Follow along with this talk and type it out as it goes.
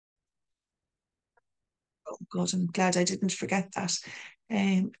Oh God, I'm glad I didn't forget that.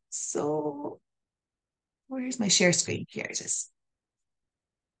 So where's my share screen? Here it is.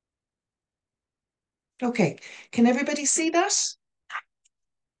 Okay, can everybody see that?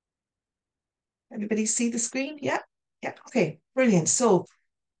 Everybody see the screen? Yeah, yeah. Okay, brilliant. So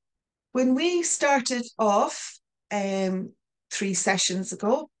when we started off 3 sessions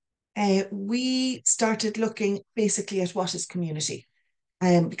ago, we started looking basically at what is community.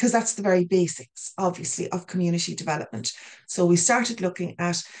 Because that's the very basics, obviously, of community development. So we started looking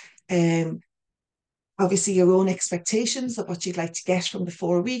at obviously your own expectations of what you'd like to get from the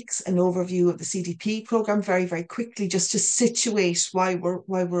 4 weeks, an overview of the CDP program very, very quickly, just to situate why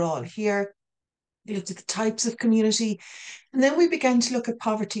we're all here. We looked at the types of community, and then we began to look at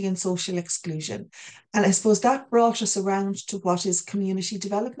poverty and social exclusion. And I suppose that brought us around to what is community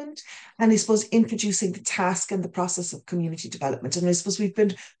development, and I suppose introducing the task and the process of community development. And I suppose we've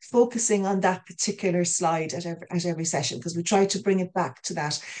been focusing on that particular slide at every session, because we try to bring it back to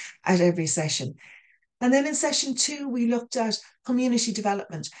that at every session. And then in session 2, we looked at community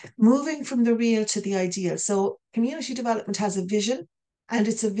development, moving from the real to the ideal. So community development has a vision, and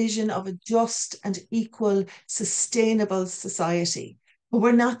it's a vision of a just and equal, sustainable society. But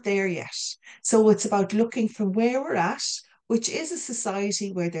we're not there yet. So it's about looking from where we're at, which is a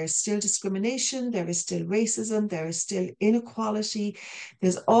society where there's still discrimination, there is still racism, there is still inequality,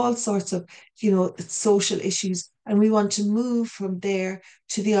 there's all sorts of, social issues. And we want to move from there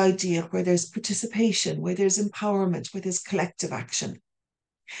to the idea where there's participation, where there's empowerment, where there's collective action.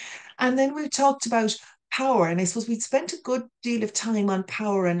 And then we talked about power. And I suppose we'd spent a good deal of time on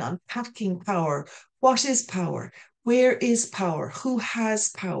power and unpacking power. What is power? Where is power? Who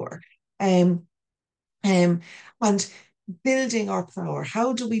has power? And building our power.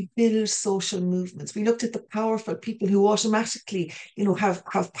 How do we build social movements? We looked at the powerful people who automatically,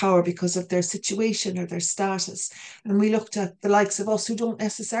 have power because of their situation or their status. And we looked at the likes of us who don't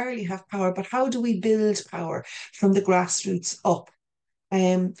necessarily have power, but how do we build power from the grassroots up?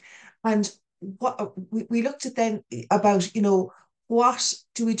 And what we looked at then about, what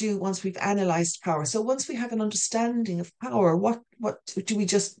do we do once we've analysed power? So once we have an understanding of power, what do we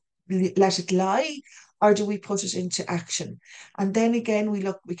just let it lie, or do we put it into action? And then again, we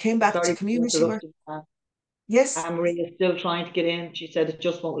came back to Sorry, community work. Yes. Maria is still trying to get in. She said it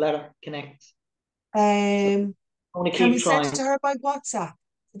just won't let her connect. So Can we keep send it trying. to her by WhatsApp?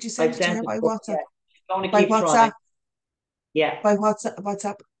 Did you I've send it to her sent it, by but WhatsApp? yeah, she's going to By keep trying. WhatsApp? Yeah, By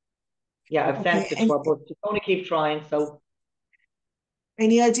WhatsApp? yeah, I've Okay. sent it to her, but she's going to keep trying. So,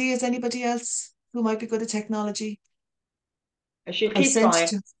 Any ideas? Anybody else who might be good at technology? she'll I've keep sent trying.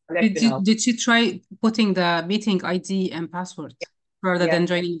 to. I'll let you know. Did she try putting the meeting ID and password rather Yeah. than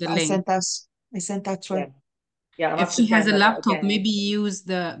joining the I link? sent that. I sent that to her. Yeah, yeah. If she has a laptop, maybe use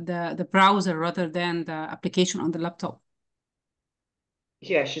the browser rather than the application on the laptop.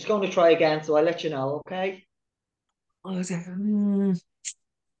 Yeah, she's going to try again, so I'll let you know, okay? Okay,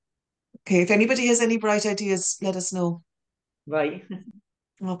 if anybody has any bright ideas, let us know. Right.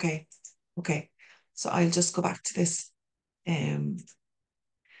 Okay. So I'll just go back to this.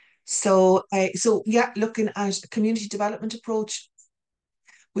 So yeah, looking at a community development approach,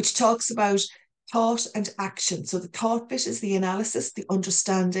 which talks about thought and action. So the thought bit is the analysis, the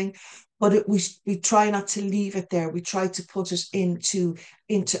understanding, but we try not to leave it there. We try to put it into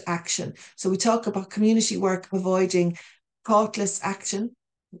action. So we talk about community work, avoiding thoughtless action.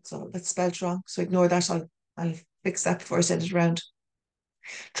 So that's spelled wrong. So ignore that. I'll fix that before I send it around.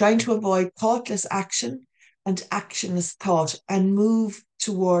 Trying to avoid thoughtless action and actionless thought, and move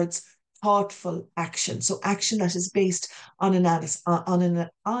towards thoughtful action. So action that is based on analysis, on an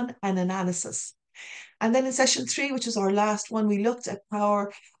analysis. And then in session 3, which was our last one, we looked at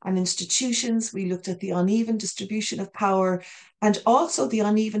power and institutions. We looked at the uneven distribution of power, and also the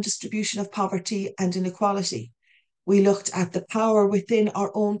uneven distribution of poverty and inequality. We looked at the power within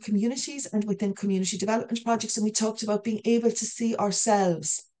our own communities and within community development projects. And we talked about being able to see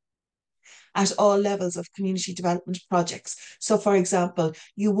ourselves at all levels of community development projects. So, for example,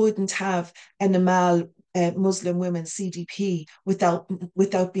 you wouldn't have an Amal Muslim women CDP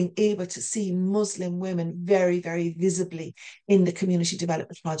without being able to see Muslim women very, very visibly in the community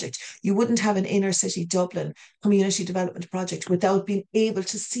development project. You wouldn't have an inner city Dublin community development project without being able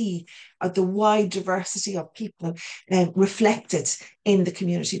to see the wide diversity of people reflected in the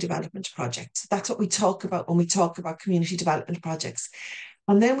community development project. That's what we talk about when we talk about community development projects.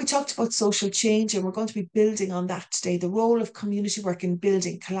 And then we talked about social change, and we're going to be building on that today, the role of community work in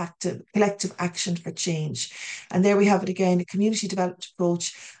building collective action for change. And there we have it again, a community development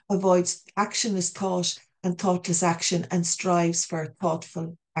approach avoids actionless thought and thoughtless action, and strives for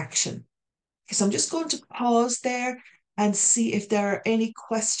thoughtful action. So I'm just going to pause there and see if there are any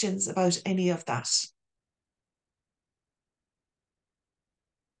questions about any of that.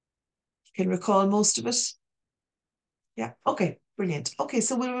 You can recall most of it. Yeah, okay, brilliant. Okay,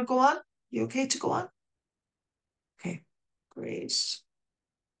 so will we go on? You okay to go on? Okay, great.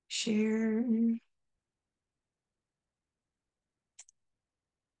 Share.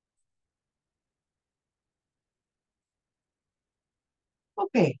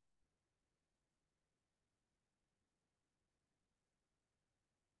 Okay.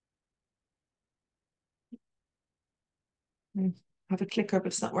 I have a clicker, but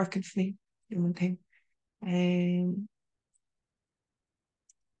it's not working for me. One thing.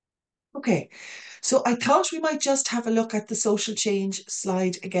 Okay, so I thought we might just have a look at the social change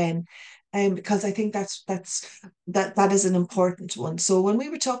slide again, because I think that is an important one. So when we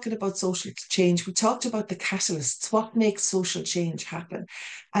were talking about social change, we talked about the catalysts, what makes social change happen,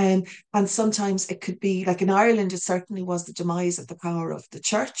 and sometimes it could be like in Ireland, it certainly was the demise of the power of the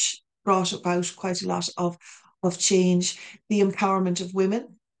church brought about quite a lot of change. The empowerment of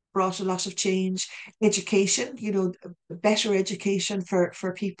women brought a lot of change. Education, better education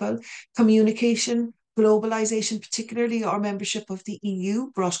for people. Communication, globalization, particularly our membership of the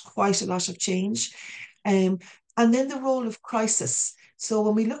EU, brought quite a lot of change. And then the role of crisis. So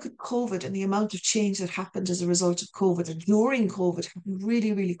when we look at COVID and the amount of change that happened as a result of COVID and during COVID happened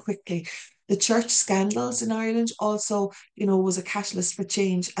really, really quickly. The church scandals in Ireland also, was a catalyst for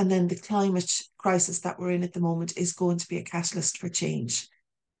change. And then the climate crisis that we're in at the moment is going to be a catalyst for change.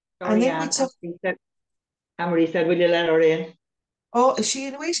 And Sorry, then we Anne. took, Anne-Marie said, will you let her in? oh, is she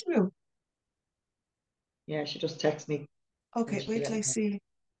in the waiting room? Yeah, she just texted me. Okay, wait till I see.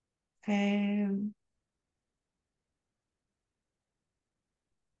 Because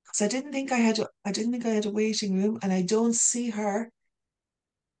I didn't think I had a waiting room, and I don't see her.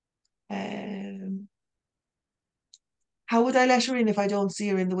 How would I let her in if I don't see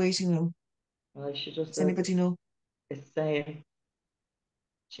her in the waiting room? Well, she just Does says anybody know? it's saying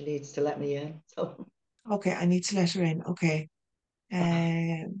she needs to let me in. So Okay, I need to let her in. Okay.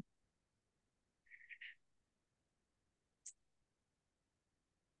 Um,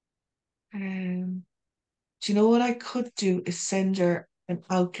 um, do you know what I could do is send her an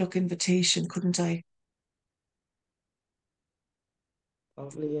Outlook invitation, couldn't I?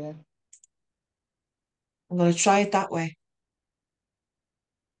 probably, yeah. I'm going to try it that way.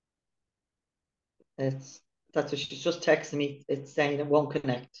 That's what she's just texting me. It's saying it won't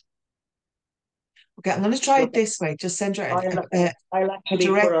connect. Okay, I'm going to try So it this way. Just send her I'll a actually put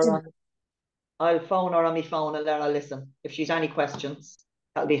direct. her on. I'll phone her on my phone and let her listen. If she's any questions,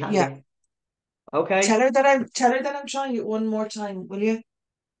 that'll be Yeah. handy. Okay. Tell her that I'm trying it one more time, will you?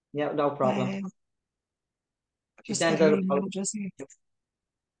 Yeah, no problem. She Just get sends her out a email post. address here.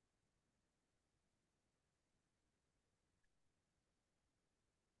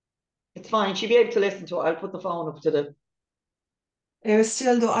 It's fine. She'll be able to listen to it. I'll put the phone up to the.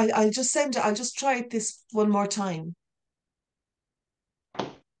 Still though, I'll just send it. I'll just try it this one more time.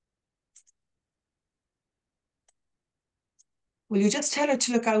 Will you just tell her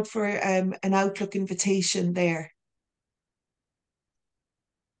to look out for an Outlook invitation there?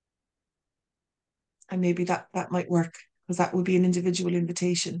 And maybe that might work, because that would be an individual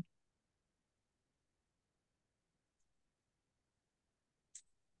invitation.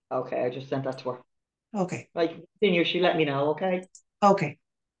 Okay, I just sent that to her. Okay. Right, continue. She let me know. Okay. Okay.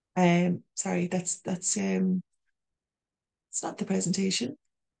 Sorry, that's it's not the presentation.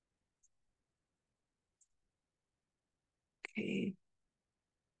 Okay.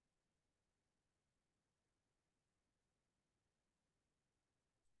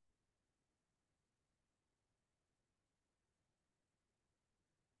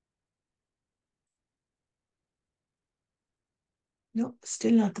 No,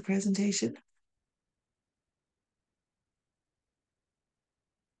 still not the presentation.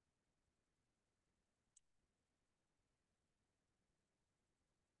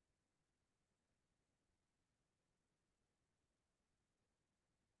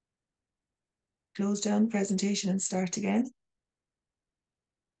 Close down presentation and start again.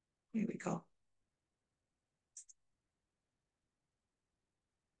 Here we go.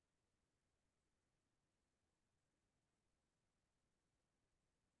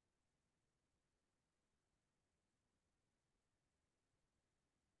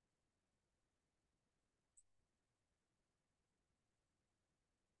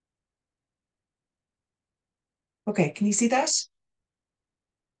 Okay, can you see that?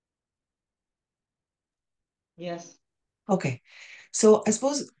 Yes. Okay. So I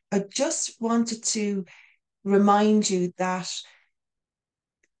suppose I just wanted to remind you that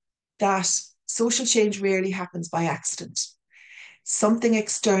social change rarely happens by accident. Something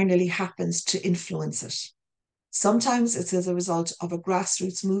externally happens to influence it. Sometimes it's as a result of a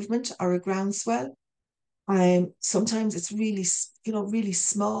grassroots movement or a groundswell. Sometimes it's really, really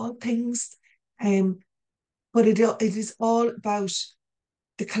small things. But it is all about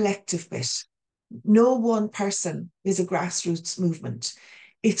the collective bit. No one person is a grassroots movement.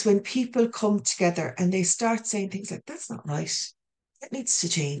 It's when people come together and they start saying things like, that's not right. It needs to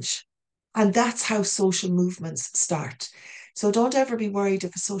change. And that's how social movements start. So don't ever be worried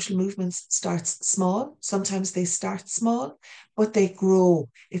if a social movement starts small. Sometimes they start small, but they grow.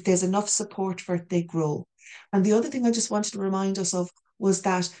 If there's enough support for it, they grow. And the other thing I just wanted to remind us of was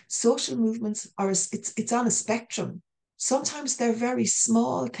that social movements it's on a spectrum. Sometimes they're very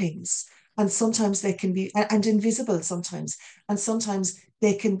small things, and sometimes they can be and invisible sometimes, and sometimes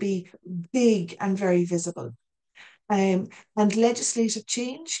they can be big and very visible. And legislative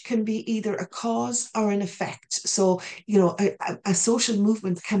change can be either a cause or an effect. So, a social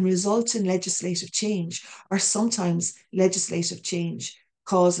movement can result in legislative change, or sometimes legislative change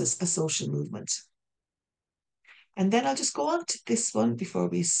causes a social movement. And then I'll just go on to this one before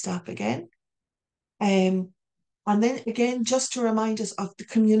we stop again. And then again, just to remind us of the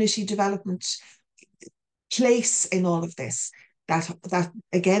community development place in all of this.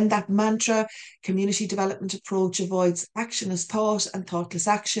 That mantra, community development approach avoids action as thought and thoughtless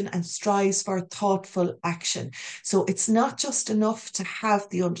action and strives for thoughtful action. So it's not just enough to have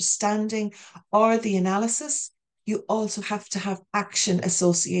the understanding or the analysis. You also have to have action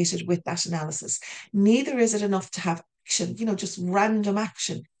associated with that analysis. Neither is it enough to have action, just random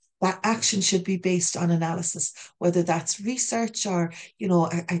action. That action should be based on analysis, whether that's research or,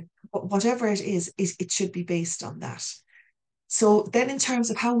 whatever it is, it should be based on that. So then in terms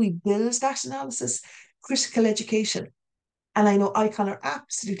of how we build that analysis, critical education. And I know ICON are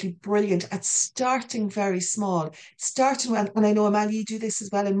absolutely brilliant at starting very small, and I know Amal, you do this as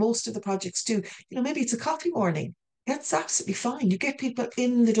well, and most of the projects do. Maybe it's a coffee morning. That's absolutely fine. You get people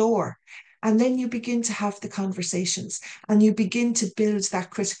in the door, and then you begin to have the conversations, and you begin to build that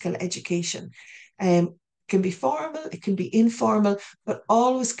critical education. It can be formal, it can be informal, but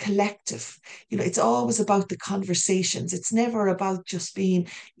always collective. It's always about the conversations. It's never about just having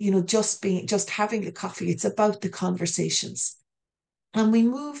the coffee. It's about the conversations. And we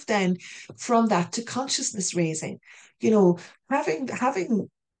move then from that to consciousness raising, having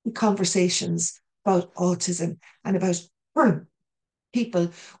conversations about autism and about people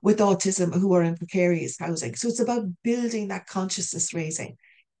with autism who are in precarious housing. So it's about building that consciousness raising.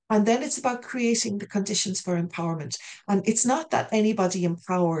 And then it's about creating the conditions for empowerment. And it's not that anybody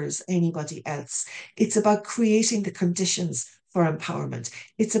empowers anybody else. It's about creating the conditions for empowerment.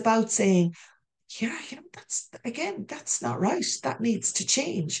 It's about saying, yeah, that's not right. That needs to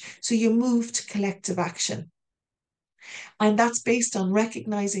change. So you move to collective action. And that's based on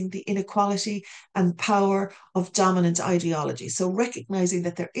recognizing the inequality and power of dominant ideology. So recognizing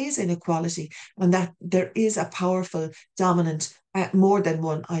that there is inequality and that there is a powerful dominant more than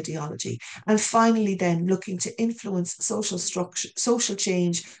one ideology. And finally, then looking to influence social structure, social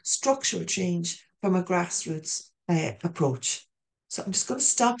change, structural change from a grassroots approach. So I'm just going to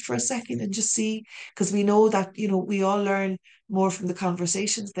stop for a second and just see, because we know that, we all learn more from the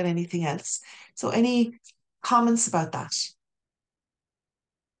conversations than anything else. So any comments about that?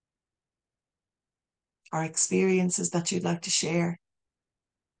 Or experiences that you'd like to share?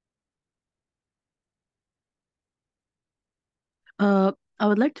 I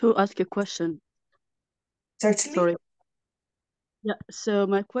would like to ask a question. Certainly. Sorry. Yeah, so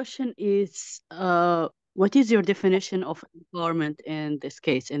my question is, what is your definition of empowerment in this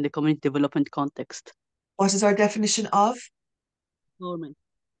case, in the community development context? What is our definition of? Empowerment.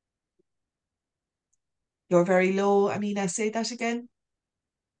 You're very low, Amina. Say that again.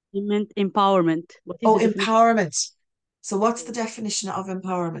 You meant empowerment. What is Oh, the definition? empowerment. So what's the definition of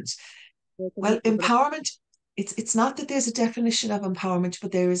empowerment? Well, empowerment, it's not that there's a definition of empowerment,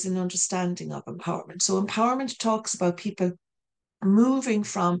 but there is an understanding of empowerment. So empowerment talks about people moving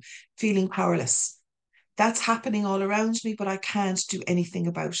from feeling powerless. That's happening all around me, but I can't do anything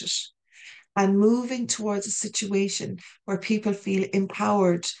about it. And moving towards a situation where people feel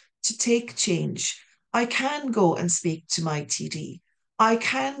empowered to take change. I can go and speak to my TD. I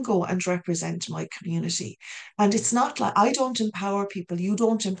can go and represent my community. And it's not like I don't empower people, you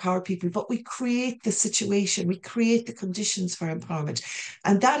don't empower people, but we create the situation, we create the conditions for empowerment.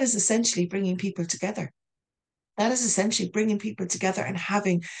 And that is essentially bringing people together. That is essentially bringing people together and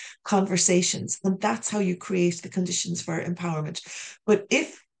having conversations. And that's how you create the conditions for empowerment. But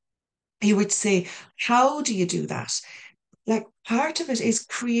if you would say, how do you do that? Like, part of it is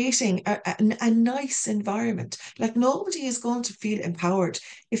creating a nice environment. Like nobody is going to feel empowered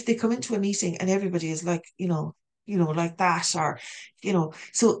if they come into a meeting and everybody is like, like that, or,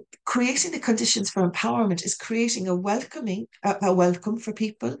 so creating the conditions for empowerment is creating a welcome for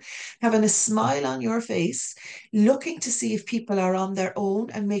people, having a smile on your face, looking to see if people are on their own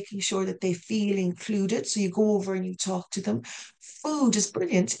and making sure that they feel included. So you go over and you talk to them. Food is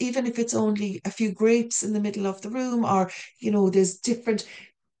brilliant, even if it's only a few grapes in the middle of the room, or, there's different,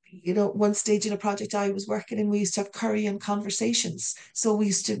 one stage in a project I was working in, we used to have curry and conversations. So we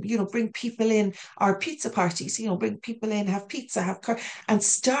used to, bring people in, our pizza parties, bring people in, have pizza, have curry, and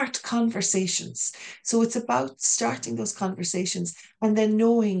start conversations. So it's about starting those conversations and then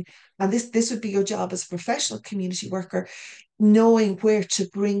knowing, and this would be your job as a professional community worker, knowing where to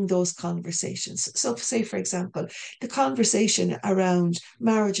bring those conversations. So say, for example, the conversation around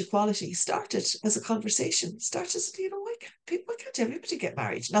marriage equality started as a conversation, started as, why can't everybody get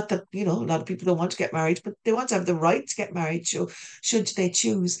married? Not that, a lot of people don't want to get married, but they want to have the right to get married, so should they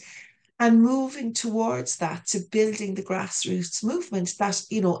choose. And moving towards that, to building the grassroots movement that,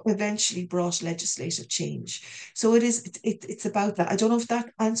 eventually brought legislative change. So it's about that. I don't know if that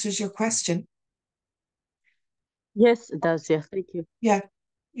answers your question. Yes, it does. Yeah, thank you. Yeah.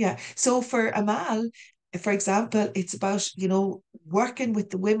 Yeah. So for Amal, for example, it's about, working with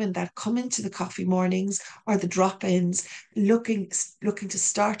the women that come into the coffee mornings or the drop-ins, looking to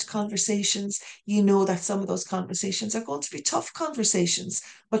start conversations. You know that some of those conversations are going to be tough conversations,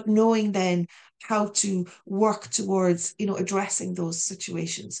 but knowing then how to work towards, addressing those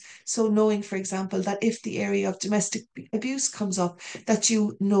situations. So knowing, for example, that if the area of domestic abuse comes up, that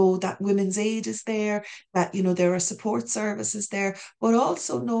that women's aid is there, that, there are support services there, but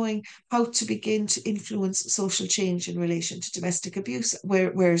also knowing how to begin to influence social change in relation to domestic abuse,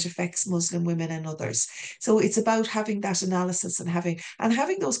 where it affects Muslim women and others. So it's about having that analysis and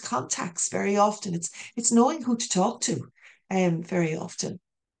having those contacts very often. It's knowing who to talk to, very often.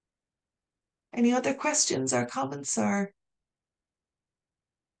 Any other questions or comments, or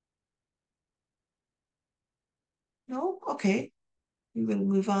no? Okay, we will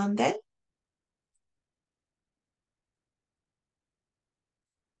move on then.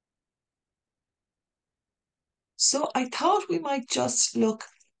 So I thought we might just look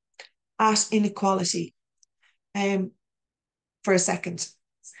at inequality for a second.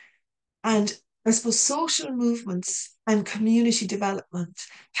 And I suppose social movements and community development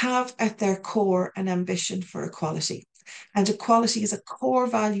have at their core an ambition for equality. And equality is a core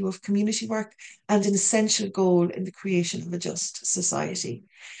value of community work and an essential goal in the creation of a just society.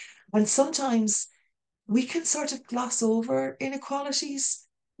 And sometimes we can sort of gloss over inequalities.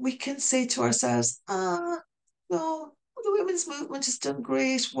 We can say to ourselves, no, the women's movement has done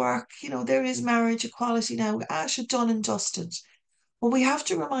great work. There is marriage equality now. Should done and dusted. Well, we have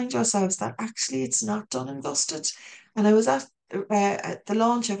to remind ourselves that actually it's not done and dusted. And I was at the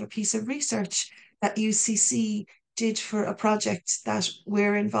launch of a piece of research that UCC did for a project that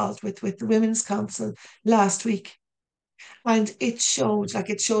we're involved with the Women's Council last week. And it showed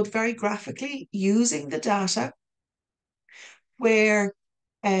very graphically using the data where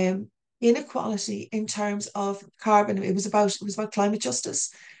inequality in terms of carbon, it was about climate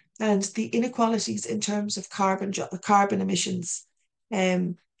justice, and the inequalities in terms of carbon emissions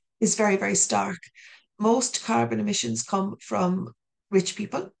is very, very stark. Most carbon emissions come from rich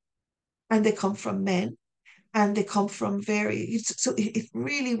people, and they come from men, and they come from so it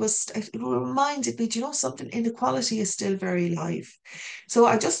really was, it reminded me, do you know something? Inequality is still very live. So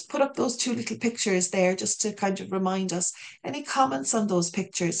I just put up those two little pictures there just to kind of remind us. Any comments on those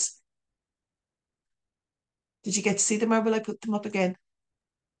pictures? Did you get to see them, or will I put them up again?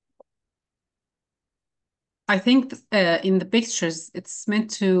 I think in the pictures, it's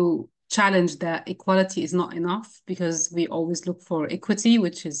meant to challenge that equality is not enough, because we always look for equity,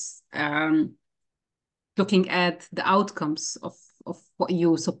 which is looking at the outcomes of what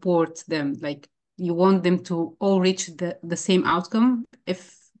you support them. Like you want them to all reach the same outcome,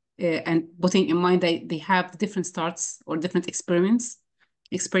 and putting in mind that they have different starts or different experience,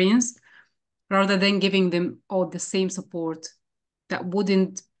 rather than giving them all the same support that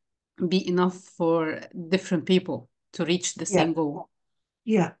wouldn't be enough for different people to reach the same goal.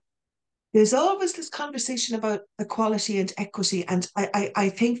 Yeah. There's always this conversation about equality and equity. And I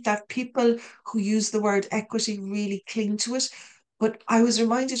think that people who use the word equity really cling to it. But I was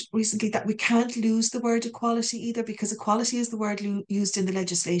reminded recently that we can't lose the word equality either, because equality is the word used in the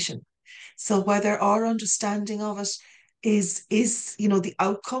legislation. So whether our understanding of it is the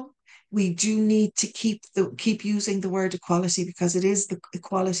outcome, we do need to keep using the word equality, because it is, the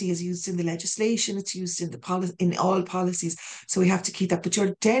equality is used in the legislation, it's used in in all policies. So we have to keep that. But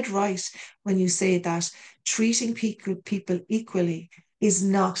you're dead right when you say that treating people equally is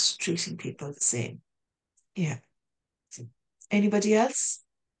not treating people the same. Yeah. Anybody else?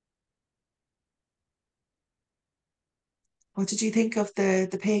 What did you think of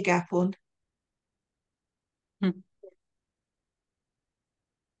the pay gap one?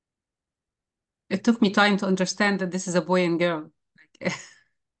 It took me time to understand that this is a boy and girl.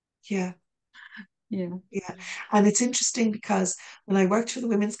 Yeah. Yeah. Yeah. And it's interesting because when I worked for the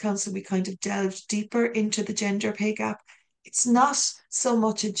Women's Council, we kind of delved deeper into the gender pay gap. It's not so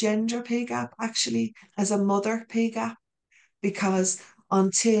much a gender pay gap, actually, as a mother pay gap, because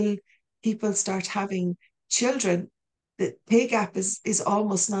until people start having children, the pay gap is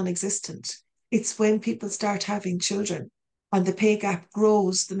almost non-existent. It's when people start having children and the pay gap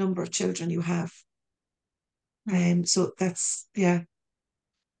grows the number of children you have. So that's, yeah.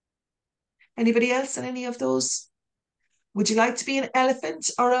 Anybody else on any of those? Would you like to be an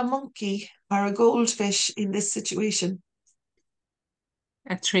elephant or a monkey or a goldfish in this situation?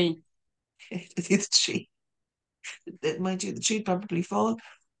 A tree. The tree. Mind you, the tree probably fall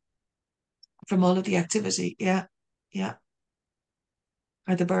from all of the activity. Yeah, yeah.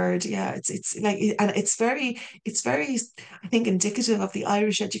 Or the bird. Yeah, it's like, and it's very, I think, indicative of the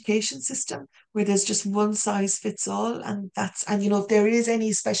Irish education system, where there's just one size fits all, and you know, if there is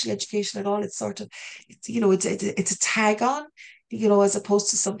any special education at all, it's sort of, you know, it's a tag on, you know, as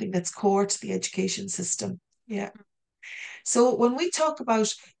opposed to something that's core to the education system. Yeah. So when we talk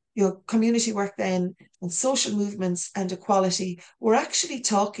about, you know, community work then and social movements and equality, we're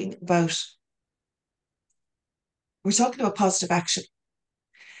talking about positive action.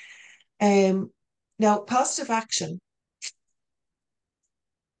 Now, positive action.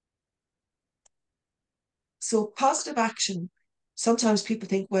 So positive action, sometimes people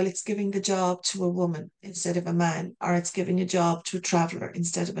think, well, it's giving the job to a woman instead of a man, or it's giving a job to a traveller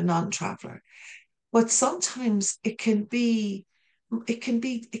instead of a non-traveller. But sometimes it can be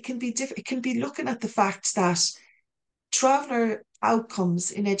different. It can be looking at the fact that traveller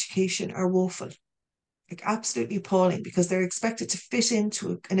outcomes in education are woeful, like absolutely appalling, because they're expected to fit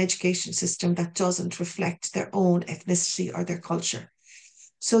into an education system that doesn't reflect their own ethnicity or their culture.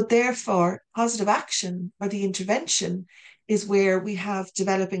 So therefore, positive action or the intervention is where we have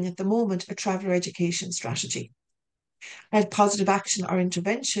developing at the moment a traveller education strategy. And positive action or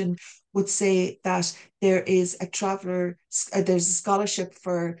intervention would say that there is there's a scholarship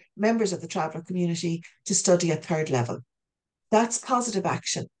for members of the traveller community to study at third level. That's positive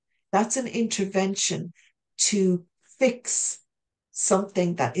action. That's an intervention to fix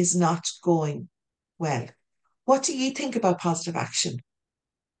something that is not going well. What do you think about positive action?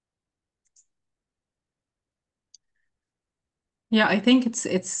 Yeah, I think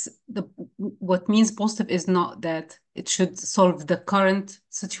it's the what means positive is not that it should solve the current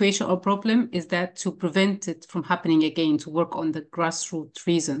situation or problem, is that to prevent it from happening again, to work on the grassroots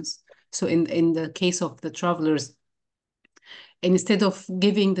reasons. So in the case of the travelers, instead of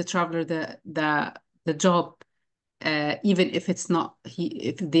giving the traveler the job, even if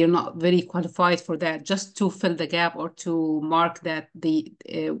if they're not very qualified for that, just to fill the gap or to mark that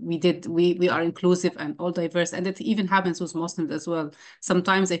we are inclusive and all diverse, and it even happens with Muslims as well.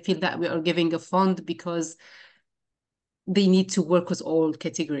 Sometimes I feel that we are giving a fund because they need to work with all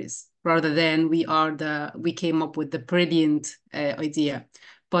categories rather than we came up with the brilliant idea.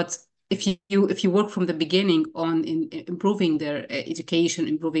 But if you work from the beginning on improving their education,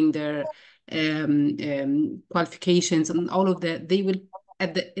 improving their qualifications and all of that, they will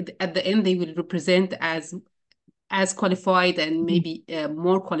at the end they will represent as qualified and maybe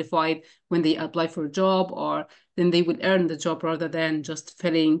more qualified when they apply for a job, or then they will earn the job rather than just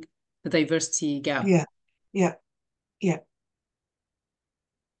filling the diversity gap. Yeah, yeah, yeah.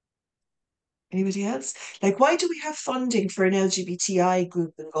 Anybody else? Like, why do we have funding for an LGBTI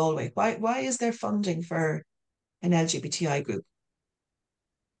group in Galway? Why is there funding for an LGBTI group?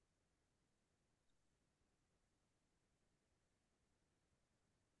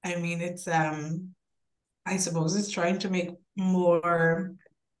 I mean, it's I suppose it's trying to make more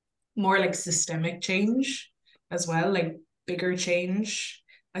like systemic change as well, like bigger change,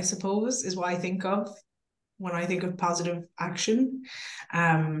 I suppose, is what I think of when I think of positive action.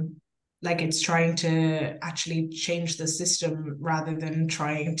 Like it's trying to actually change the system rather than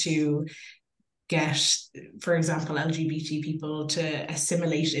trying to get, for example, LGBT people to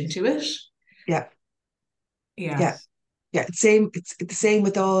assimilate into it. Yeah, Yeah. yeah, yeah. It's the same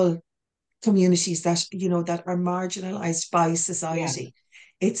with all communities that, you know, that are marginalized by society.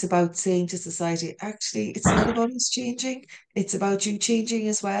 It's about saying to society, actually, it's not about us changing, it's about you changing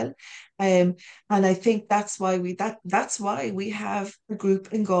as well. And I think that's why we have a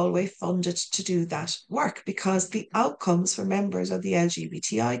group in Galway funded to do that work, because the outcomes for members of the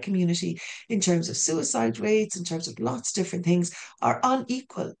LGBTI community in terms of suicide rates, in terms of lots of different things, are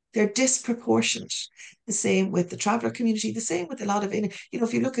unequal. They're disproportionate. The same with the traveller community, the same with a lot of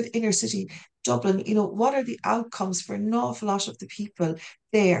if you look at inner city Dublin, what are the outcomes for an awful lot of the people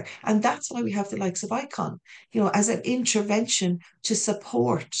there? And that's why we have the likes of ICON, as an intervention to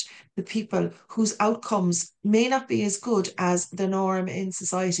support the people whose outcomes may not be as good as the norm in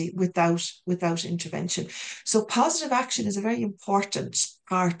society without intervention. So positive action is a very important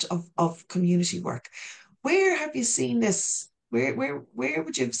part of community work. Where have you seen this? Where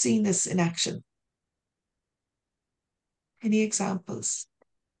would you have seen this in action? Any examples?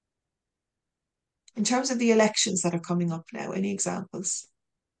 In terms of the elections that are coming up now, any examples?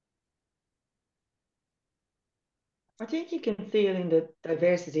 I think you can see it in the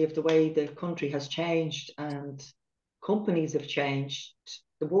diversity of the way the country has changed, and companies have changed,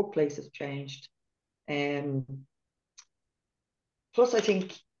 the workplace has changed. Plus, I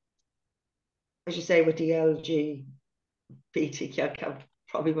think, as you say, with the LGBTQ, I'm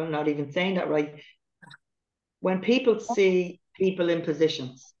probably not even saying that right. When people see people in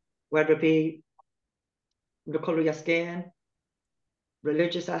positions, whether it be the colour of your skin,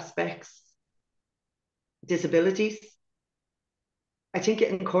 religious aspects, disabilities, I think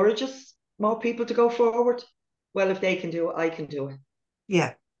it encourages more people to go forward. Well, if they can do it, I can do it.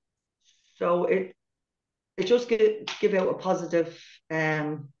 Yeah. So it just give out a positive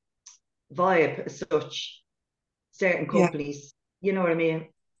vibe as such. Certain companies, you know what I mean?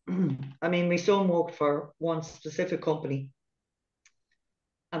 I mean, my son worked for one specific company,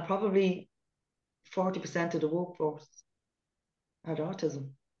 and probably 40% of the workforce had autism,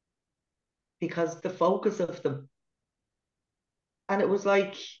 because the focus of them, and it was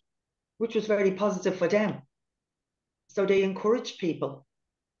like, which was very positive for them. So they encourage people,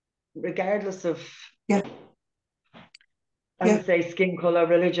 regardless of, I would say, skin color,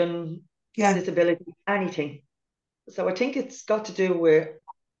 religion, disability, anything. So I think it's got to do with,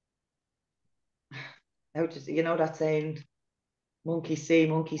 that saying, monkeys see,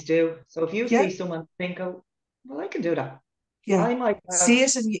 monkeys do. So if you see someone, think, oh, well, I can do that. Yeah. I might see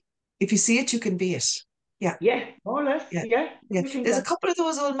it, and if you see it, you can be it. Yeah. Yeah, more or less. Yeah. There's a couple of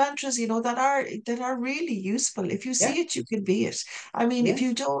those old mantras, that are really useful. If you see it, you can be it. I mean, if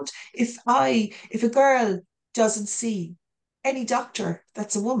you don't, if a girl doesn't see any doctor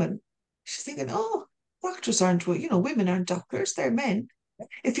that's a woman, she's thinking, oh, doctors aren't, women aren't doctors, they're men.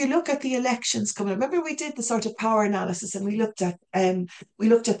 If you look at the elections coming up, remember we did the sort of power analysis, and we looked at the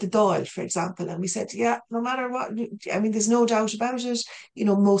Dáil, for example, and we said, no matter what, I mean, there's no doubt about it,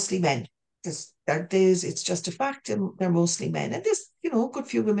 mostly men. It's just a fact, and they're mostly men. And there's, a good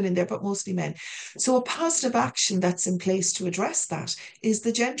few women in there, but mostly men. So a positive action that's in place to address that is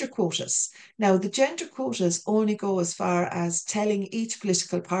the gender quotas. Now, the gender quotas only go as far as telling each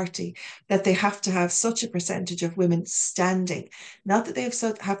political party that they have to have such a percentage of women standing. Not that they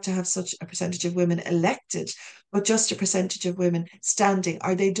have to have such a percentage of women elected, but just a percentage of women standing,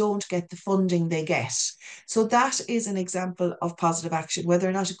 or they don't get the funding they get. So that is an example of positive action. Whether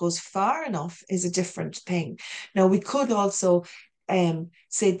or not it goes far enough is a different thing. Now, we could also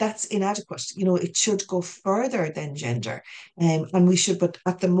say that's inadequate. It should go further than gender, and we should. But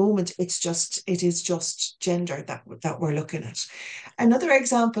at the moment, it is just gender that we're looking at. Another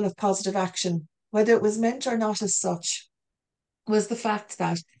example of positive action, whether it was meant or not as such, was the fact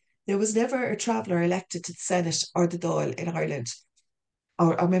that there was never a traveller elected to the Senate or the Dáil in Ireland,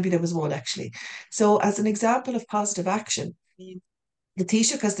 or maybe there was one actually. So, as an example of positive action, the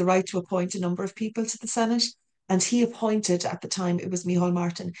Taoiseach has the right to appoint a number of people to the Senate. And he appointed, at the time, it was Micheál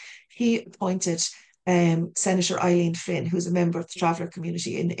Martin, he appointed Senator Eileen Flynn, who's a member of the traveller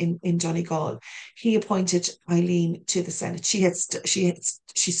community in Donegal. He appointed Eileen to the Senate. She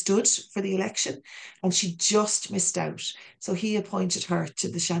stood for the election, and she just missed out. So he appointed her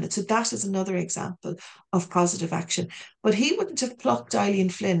to the Senate. So that is another example of positive action. But he wouldn't have plucked Eileen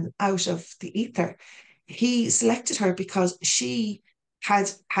Flynn out of the ether. He selected her because she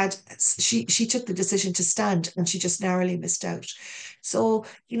took the decision to stand, and she just narrowly missed out. So,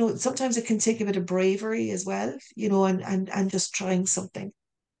 sometimes it can take a bit of bravery as well, and just trying something.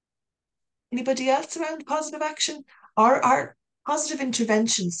 Anybody else around positive action? Or positive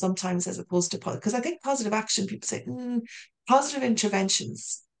interventions sometimes, as opposed to, because I think positive action, people say, positive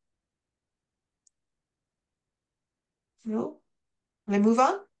interventions. No? Will I move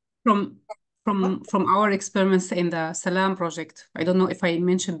on? from our experiments in the Salam project, I don't know if I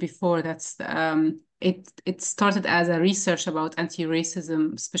mentioned before that's it started as a research about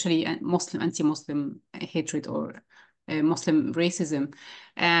anti-racism, especially anti-Muslim hatred or Muslim racism,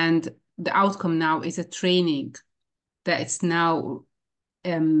 and the outcome now is a training that it's now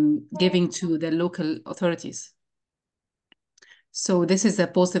giving to the local authorities. So this is a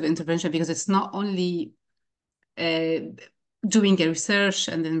positive intervention because it's not only doing a research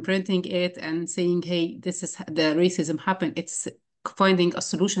and then printing it and saying, hey, this is the racism happened. It's finding a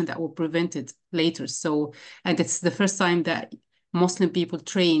solution that will prevent it later. So, and it's the first time that Muslim people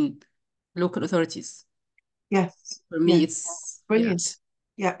train local authorities. Yes. For me, it's brilliant.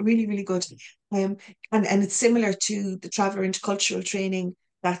 Yeah, really, really good. And it's similar to the traveller intercultural training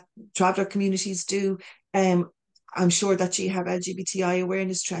that traveller communities do. I'm sure that you have LGBTI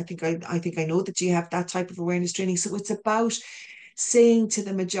awareness. I think I know that you have that type of awareness training. So it's about saying to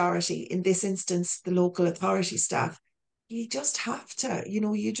the majority, in this instance, the local authority staff, you just have to,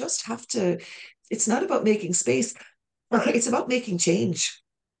 you just have to. It's not about making space. It's about making change.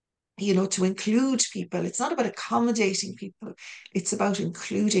 To include people. It's not about accommodating people. It's about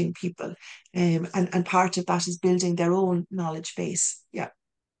including people. And part of that is building their own knowledge base. Yeah.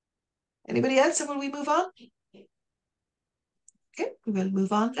 Anybody else? Or will we move on? Okay, we will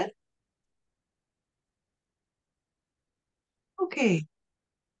move on then. Okay.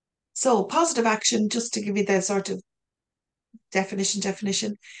 So positive action, just to give you the sort of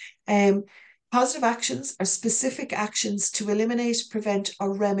definition. Positive actions are specific actions to eliminate, prevent,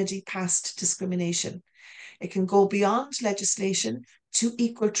 or remedy past discrimination. It can go beyond legislation to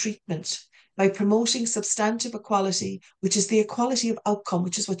equal treatment by promoting substantive equality, which is the equality of outcome,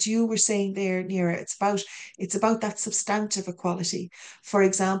 which is what you were saying there, Neera. It's about that substantive equality. For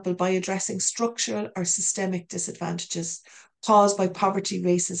example, by addressing structural or systemic disadvantages caused by poverty,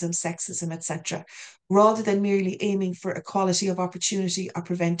 racism, sexism, etc., rather than merely aiming for equality of opportunity or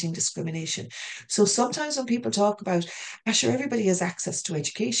preventing discrimination. So sometimes when people talk about, sure, everybody has access to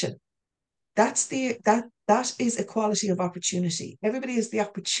education, that is equality of opportunity. Everybody has the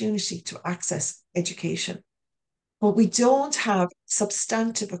opportunity to access education. But we don't have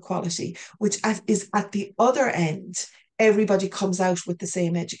substantive equality, which is at the other end. Everybody comes out with the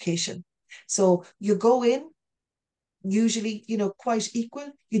same education. So you go in, usually, quite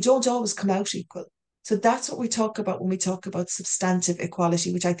equal. You don't always come out equal. So that's what we talk about when we talk about substantive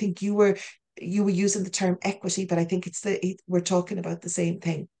equality, which I think you were using the term equity, but I think we're talking about the same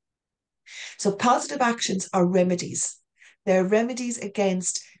thing. So positive actions are remedies. They're remedies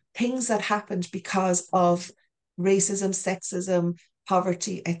against things that happened because of racism, sexism,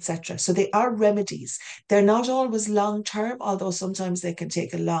 poverty, etc. So they are remedies. They're not always long term, although sometimes they can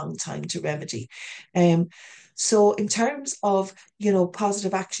take a long time to remedy. So in terms of,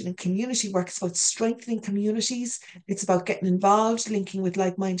 positive action and community work, it's about strengthening communities. It's about getting involved, linking with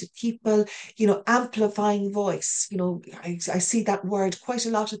like-minded people, amplifying voice. I see that word quite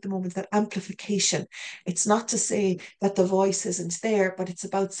a lot at the moment, that amplification. It's not to say that the voice isn't there, but it's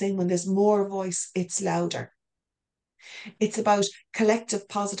about saying when there's more voice, it's louder. It's about collective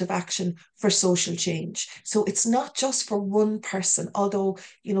positive action for social change. So it's not just for one person, although,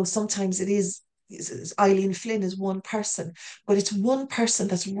 sometimes it is. Eileen Flynn is one person, but it's one person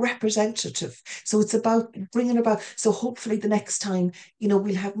that's representative. So it's about bringing about. So hopefully the next time,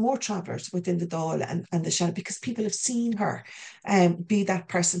 we'll have more travellers within the Dáil and the Shannon, because people have seen her be that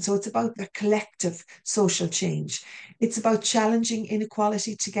person. So it's about the collective social change. It's about challenging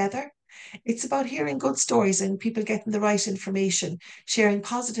inequality together. It's about hearing good stories and people getting the right information, sharing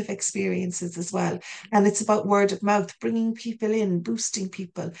positive experiences as well. And it's about word of mouth, bringing people in, boosting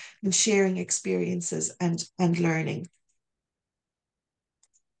people, and sharing experiences and learning.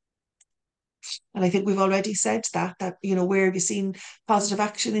 And I think we've already said that, where have you seen positive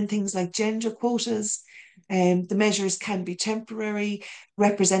action in things like gender quotas? The measures can be temporary.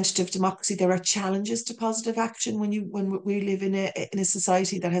 Representative democracy, there are challenges to positive action when we live in a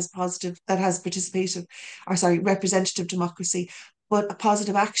society that has representative democracy. But a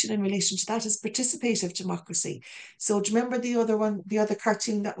positive action in relation to that is participative democracy. So do you remember the other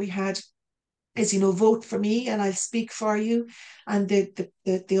cartoon that we had is, vote for me and I'll speak for you. And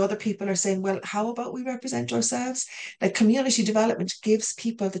the other people are saying, well, how about we represent ourselves? Like, community development gives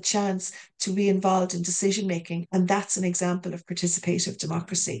people the chance to be involved in decision making. And that's an example of participative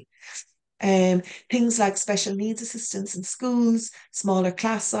democracy. Things like special needs assistance in schools, smaller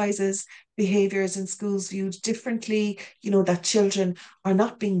class sizes, behaviours in schools viewed differently, that children are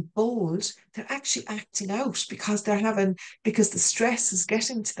not being bold, they're actually acting out because the stress is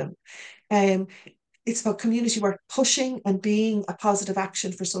getting to them. It's about community work pushing and being a positive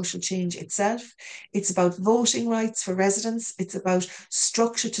action for social change itself. It's about voting rights for residents. It's about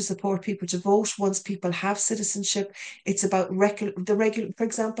structure to support people to vote once people have citizenship. It's about for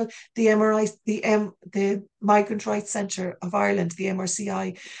example, the Migrant Rights Centre of Ireland, the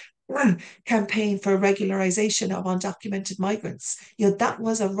MRCI, campaign for regularization of undocumented migrants. That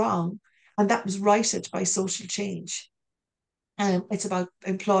was a wrong, and that was righted by social change. It's about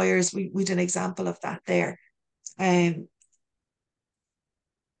employers. We did an example of that there.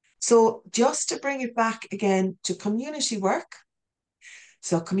 So just to bring it back again to community work.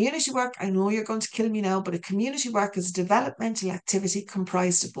 So community work, I know you're going to kill me now, but a community work is a developmental activity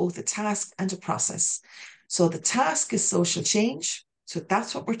comprised of both a task and a process. So the task is social change. So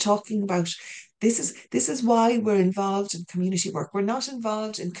that's what we're talking about. This is why we're involved in community work. We're not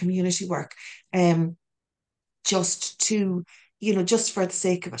involved in community work just for the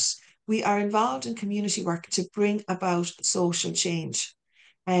sake of it. We are involved in community work to bring about social change.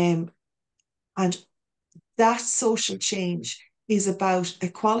 And that social change is about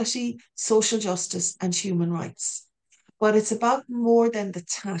equality, social justice, and human rights. But it's about more than the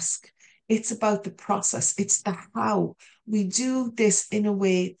task. It's about the process. It's the how. We do this in a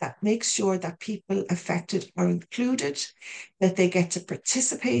way that makes sure that people affected are included, that they get to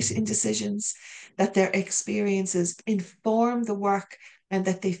participate in decisions, that their experiences inform the work, and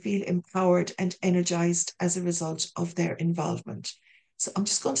that they feel empowered and energized as a result of their involvement. So I'm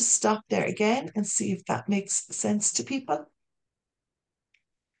just going to stop there again and see if that makes sense to people.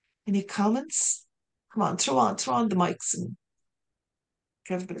 Any comments? Come on, throw on the mics and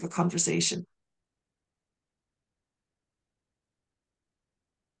have a bit of a conversation.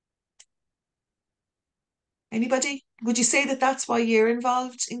 Anybody? Would you say that that's why you're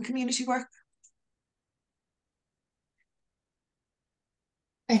involved in community work?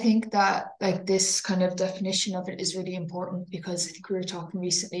 I think that like this kind of definition of it is really important, because I think we were talking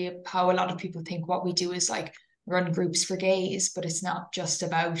recently of how a lot of people think what we do is like run groups for gays, but it's not just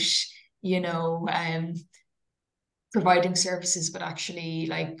about, providing services, but actually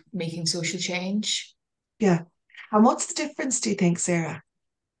like making social change. Yeah. And what's the difference, do you think, Sarah?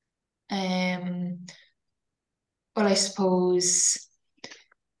 Well, I suppose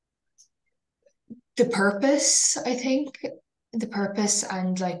the purpose,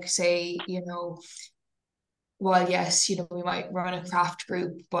 and like say, while yes, we might run a craft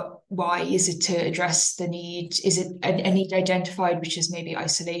group, but why is it to address the need? Is it a need identified, which is maybe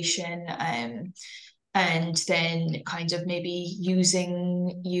isolation, and then kind of maybe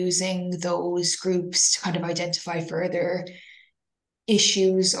using those groups to kind of identify further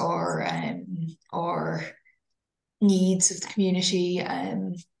issues or needs of the community,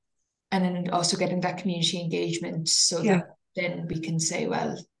 and then also getting that community engagement so that then we can say,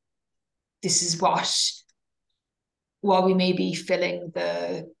 well, this is while we may be filling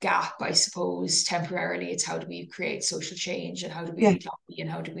the gap, I suppose, temporarily, it's how do we create social change, and how do we lobby, and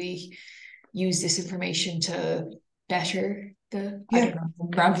how do we use this information to better the, I don't know, I'm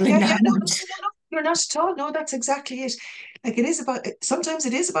rambling now. No, you're not at all. No, that's exactly it. Like sometimes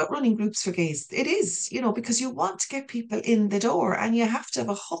it is about running groups for gays. It is, because you want to get people in the door and you have to have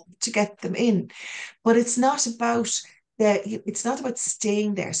a hook to get them in. But it's not about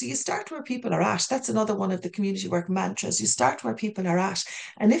staying there. So you start where people are at. That's another one of the community work mantras. You start where people are at.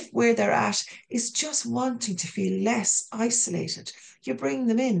 And if where they're at is just wanting to feel less isolated, you bring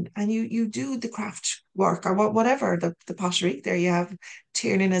them in and you do the craft work or whatever, the pottery. There you have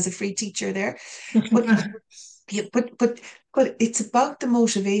Tiernan as a free teacher there. But it's about the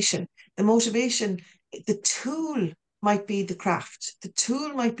motivation. The motivation, the tool might be the craft. The tool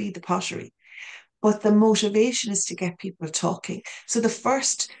might be the pottery. But the motivation is to get people talking. So the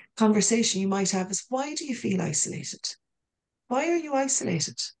first conversation you might have is, why do you feel isolated? Why are you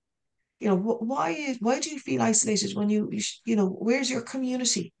isolated? Why do you feel isolated when where's your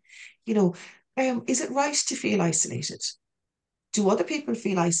community? Is it right to feel isolated? Do other people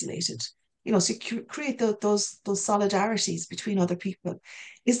feel isolated? So create those solidarities between other people.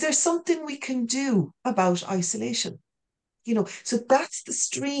 Is there something we can do about isolation? So that's the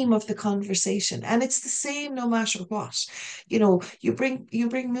stream of the conversation, and it's the same no matter what. You bring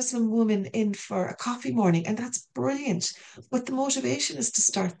Muslim women in for a coffee morning, and that's brilliant. But the motivation is to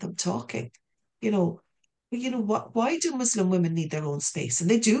start them talking. Why do Muslim women need their own space? And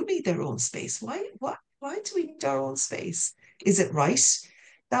they do need their own space. Why do we need our own space? Is it right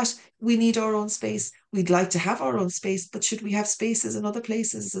that we need our own space? We'd like to have our own space, but should we have spaces in other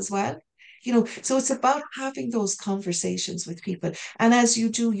places as well? So it's about having those conversations with people. And as you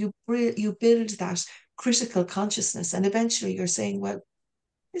do, you build that critical consciousness. And eventually you're saying, well,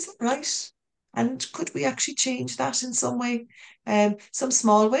 is it right? And could we actually change that in some way? Some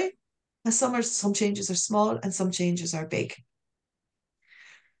small way. And some changes are small and some changes are big.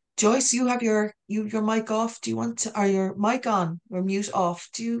 Joyce, you have your mic off. Do you want to, or your mic on or mute off?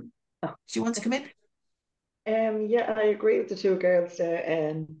 Do you want to come in? Yeah, I agree with the two girls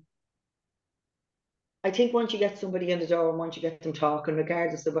there. I think once you get somebody in the door and once you get them talking,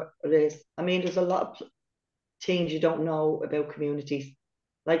 regardless of what it is, I mean, there's a lot of things you don't know about communities.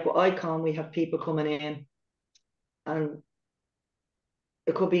 Like what ICON, we have people coming in, and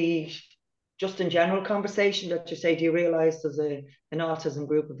it could be just in general conversation that you say, do you realise there's an autism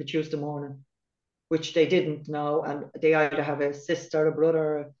group of a Tuesday morning, which they didn't know, and they either have a sister, a brother,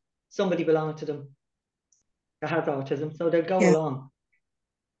 or somebody belonging to them that has autism, so they'll go Yeah. along.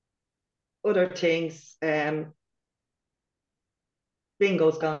 Other things,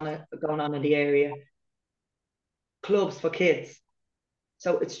 bingo's going on in the area, clubs for kids.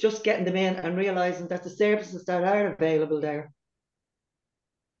 So it's just getting them in and realising that the services that are available there,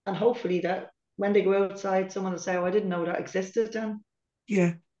 and hopefully that when they go outside, someone will say, oh, I didn't know that existed. And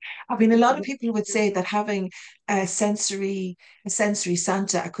Yeah. I mean, a lot of people would say that having a sensory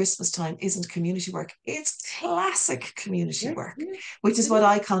Santa at Christmas time isn't community work. It's classic community work, which is what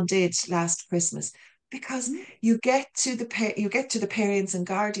ICON did last Christmas, because you get to the parents and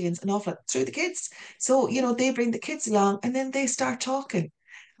guardians and all that through the kids. So, you know, they bring the kids along and then they start talking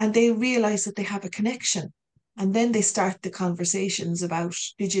and they realize that they have a connection. And then they start the conversations about,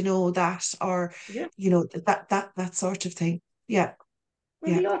 did you know that? Or, you know, that sort of thing. Yeah.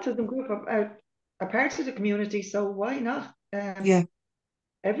 Well, the autism group are part of the community, so why not? Yeah.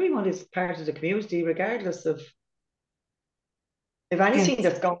 Everyone is part of the community, regardless of anything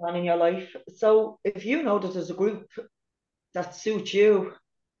that's going on in your life. So if you know that there's a group that suits you,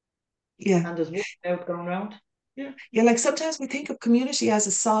 and there's one out going around, yeah, like sometimes we think of community as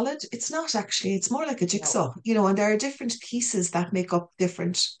a solid. It's not actually. It's more like a jigsaw, you know, and there are different pieces that make up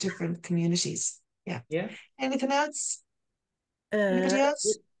different communities. Yeah. Anything else? Anybody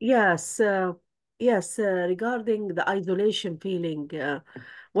else? Yes, regarding the isolation feeling,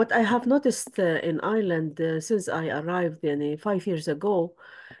 what I have noticed in Ireland since I arrived 5 years ago,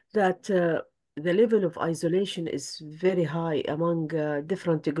 that the level of isolation is very high among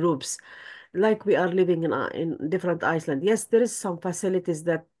different groups. Like we are living in different Iceland. Yes, there is some facilities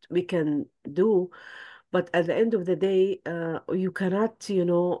that we can do, but at the end of the day, you cannot,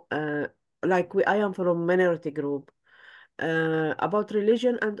 like I am from minority group about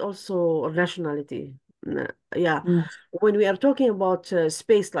religion and also nationality. Yeah, when we are talking about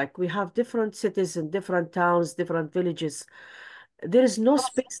space, like we have different cities and different towns, different villages, there is no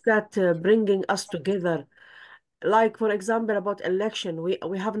space that bringing us together. Like for example, about election, we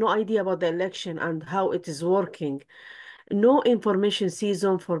have no idea about the election and how it is working. No information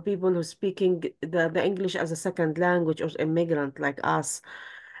season for people who speaking the English as a second language or immigrant like us.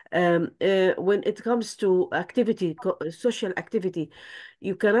 When it comes to activity, social activity,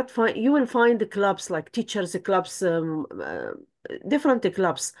 you will find the clubs like teachers clubs, different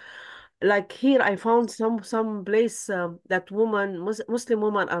clubs. Like here, I found some place that Muslim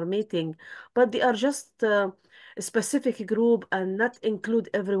women are meeting, but they are just a specific group and not include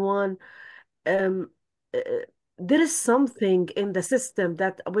everyone. Um, uh, there is something in the system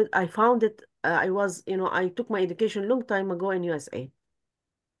that when I found it, I took my education long time ago in USA.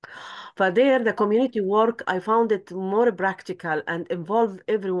 But there, the community work, I found it more practical and involve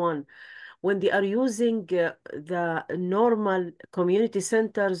everyone. When they are using the normal community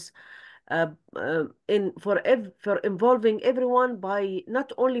centers for involving everyone by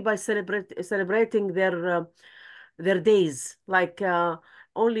not only by celebrating their days, like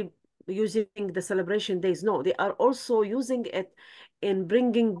only using the celebration days. No, they are also using it in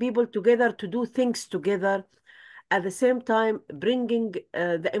bringing people together to do things together, at the same time bringing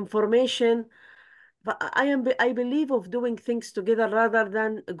the information. But I believe of doing things together rather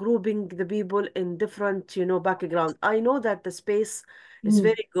than grouping the people in different, background. I know that the space is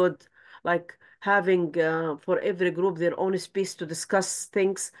very good, like having for every group their own space to discuss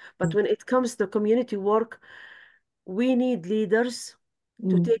things. But when it comes to community work, we need leaders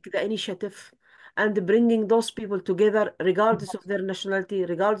to take the initiative and bringing those people together, regardless of their nationality,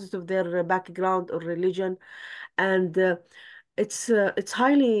 regardless of their background or religion. And it's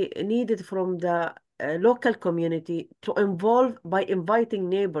highly needed from the local community to involve by inviting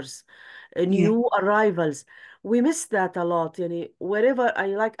neighbors, new arrivals. We miss that a lot. Wherever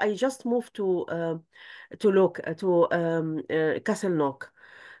I just moved to Castleknock.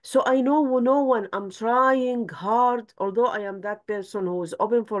 So I know no one. I'm trying hard, although I am that person who is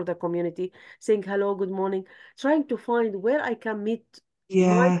open for the community, saying hello, good morning, trying to find where I can meet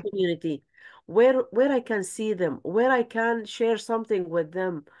my community, where I can see them, where I can share something with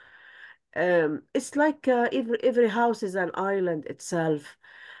them. It's like every house is an island itself.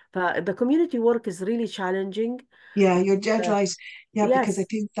 The community work is really challenging. Yeah, you're dead Uh, right. Yeah, because I yes,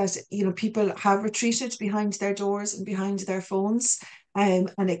 think that, you know, people have retreated behind their doors and behind their phones, and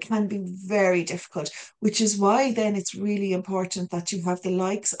it can be very difficult, which is why then it's really important that you have the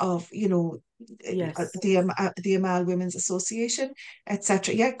likes of, you know, yes. the Amal Women's Association,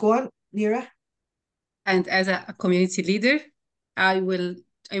 etc. Yeah, go on, Nira. And as a community leader, I will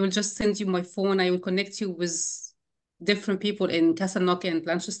I will just send you my phone. I will connect you with different people in Castleknock and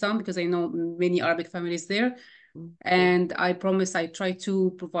Blanchardstown because I know many Arabic families there. Mm. And I promise I try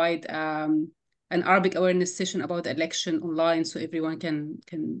to provide an Arabic awareness session about the election online so everyone can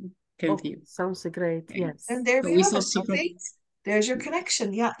Oh, view. sounds great. Okay. And Yes. there So we we have it. solve two See, problems. there's your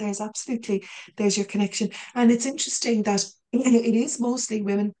connection. Yeah, there's your connection. And it's interesting that it is mostly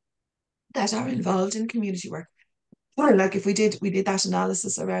women that are involved in community work. Well, like if we did that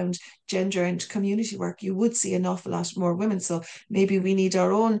analysis around gender and community work, you would see an awful lot more women. So maybe we need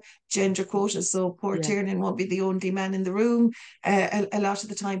our own gender quotas. So poor Yeah. Tiernan won't be the only man in the room a lot of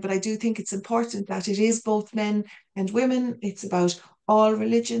the time. But I do think it's important that it is both men and women. It's about all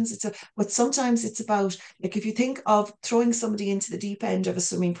religions. But sometimes it's about, like, if you think of throwing somebody into the deep end of a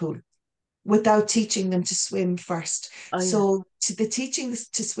swimming pool without teaching them to swim first. Oh, yeah. So the teaching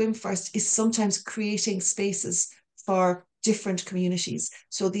to swim first is sometimes creating spaces for different communities.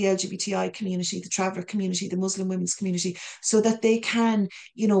 So the LGBTI community, the traveller community, the Muslim women's community, so that they can,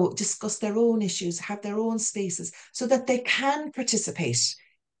 you know, discuss their own issues, have their own spaces, so that they can participate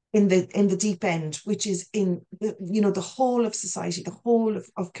in the deep end, which is in the, you know, the whole of society, the whole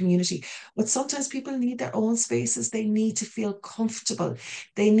of community. But sometimes people need their own spaces. They need to feel comfortable.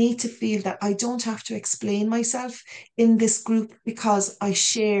 They need to feel that I don't have to explain myself in this group because I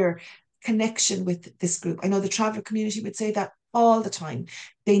share connection with this group. I know the traveller community would say that all the time.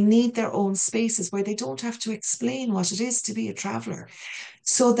 They need their own spaces where they don't have to explain what it is to be a traveller,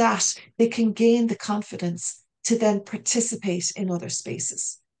 so that they can gain the confidence to then participate in other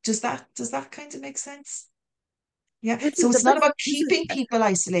spaces. Does that kind of make sense? Yeah. This So is the it's not best. about This is keeping people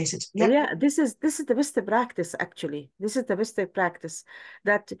isolated. Yeah. Yeah, this is the best practice actually. This is the best practice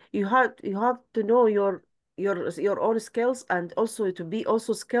that you have to know your own skills and also to be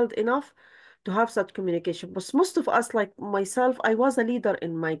also skilled enough to have such communication. But most of us, like myself, I was a leader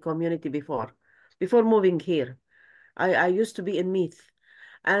in my community before moving here. I used to be in Meath.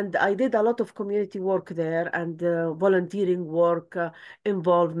 And I did a lot of community work there and volunteering work,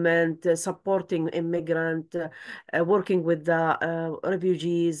 involvement, supporting immigrant, working with the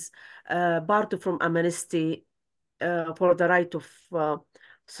refugees, part from Amnesty for the right of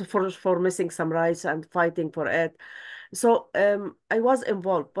so for missing some rights and fighting for it. So I was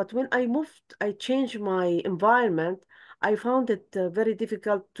involved, but when I moved, I changed my environment. I found it very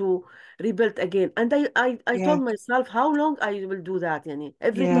difficult to rebuild again. And I Yeah. told myself how long I will do that. Yani.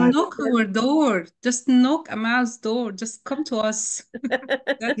 Every Yeah. time. Knock our door. Just knock Amal's door. Just come to us.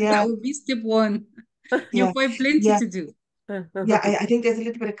 That Yeah. would be step one. Yeah. You find plenty Yeah. to do. Yeah, I think there's a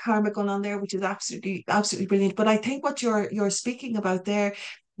little bit of karma going on there, which is absolutely brilliant. But I think what you're speaking about there,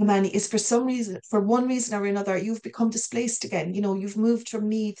 Imani, is for some reason, for one reason or another, you've become displaced again. You know, you've moved from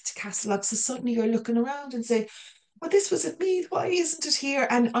Meath to Castlelock, so suddenly you're looking around and saying, well, this was at Meath, why isn't it here?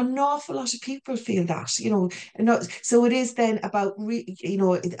 And an awful lot of people feel that, you know. And so it is then about,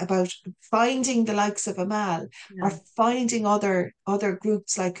 about finding the likes of Amal, or Yeah. finding other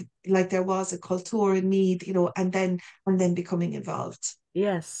groups like there was a Culture in Meath, you know, and then becoming involved.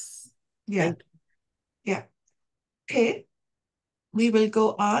 Yes. Yeah, Thank yeah. Okay, we will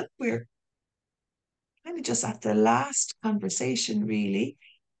go on. We're kind of just at the last conversation, really.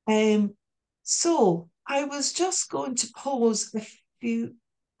 So I was just going to pose a few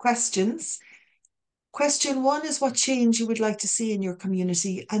questions. Question one is what change you would like to see in your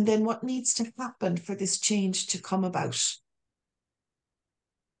community, and then what needs to happen for this change to come about.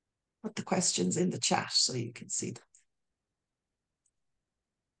 Put the questions in the chat so you can see them.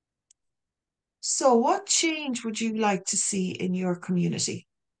 So, what change would you like to see in your community?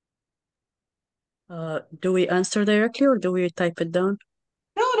 Do we answer directly or do we type it down?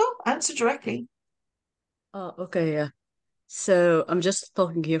 No, answer directly. Oh, okay, yeah. So I'm just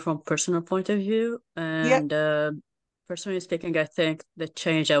talking here from personal point of view, Yeah, and personally speaking, I think the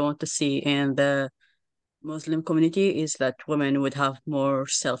change I want to see in the Muslim community is that women would have more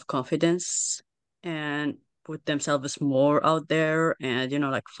self-confidence and put themselves more out there and,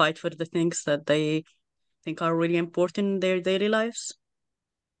 like fight for the things that they think are really important in their daily lives.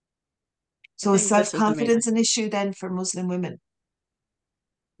 I so is think this is the main. self-confidence an issue then for Muslim women?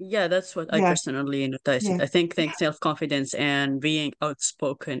 Yeah, that's what I Yeah, personally noticed. yeah. I think self-confidence and being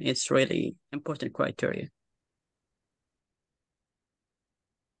outspoken is really important criteria.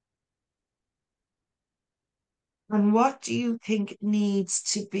 And what do you think needs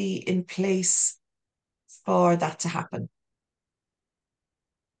to be in place for that to happen?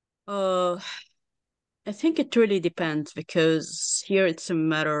 Uh, I think it really depends because here it's a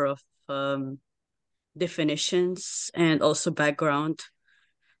matter of definitions and also background.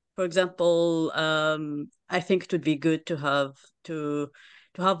 For example, I think it would be good to to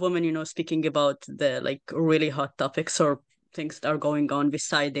have women, speaking about the like really hot topics or things that are going on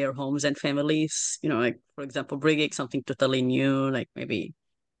beside their homes and families. Like for example, bringing something totally new, like maybe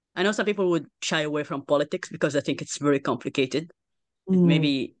I know some people would shy away from politics because I think it's very complicated. Mm,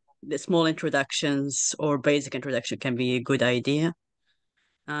 Maybe the small introductions or basic introduction can be a good idea.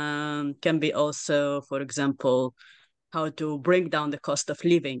 Can be also, for example, how to bring down the cost of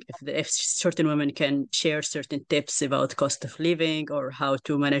living. If certain women can share certain tips about cost of living or how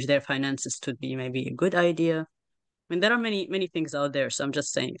to manage their finances, to be maybe a good idea. I mean, there are many things out there, so I'm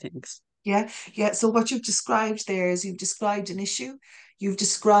just saying things. yeah, yeah. So what you've described there is you've described an issue, you've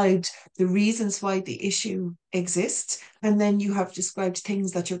described the reasons why the issue exists, and then you have described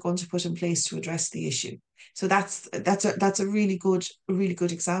things that you're going to put in place to address the issue. So that's a really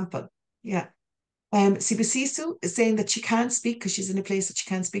good example. Yeah. Sibasisu is saying that she can't speak because she's in a place that she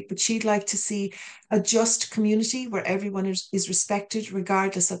can't speak, but she'd like to see a just community where everyone is respected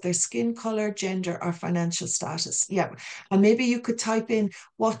regardless of their skin color, gender, or financial status. Yeah. And maybe you could type in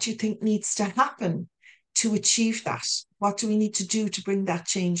what you think needs to happen to achieve that. What do we need to do to bring that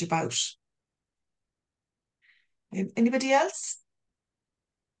change about? Anybody else?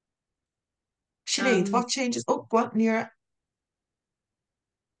 Sinead, Um, what changes? Oh, go on, Nira.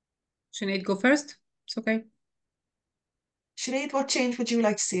 Sinead, go first. It's okay. Sinead, what change would you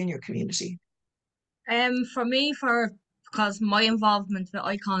like to see in your community? For me, because my involvement with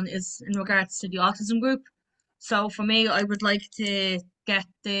Icon is in regards to the autism group. So for me, I would like to get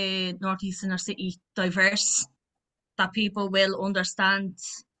the Northeast Inner City diverse, that people will understand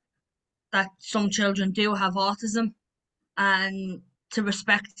that some children do have autism and to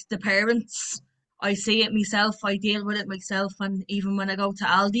respect the parents. I see it myself, I deal with it myself, and even when I go to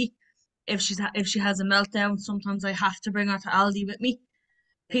Aldi, if she has a meltdown, sometimes I have to bring her to Aldi with me.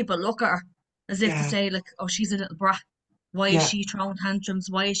 People look at her as if to Yeah, say, like, oh, she's a little brat. Why is yeah, she throwing tantrums?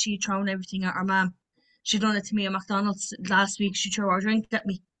 Why is she throwing everything at her mum? She done it to me at McDonald's last week. She threw her drink at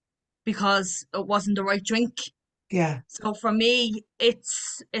me because it wasn't the right drink. yeah, So for me,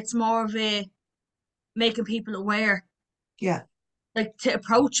 it's more of a making people aware, yeah, like to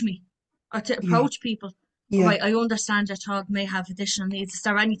approach me or to yeah, approach people. All yeah, right, I understand your child may have additional needs. Is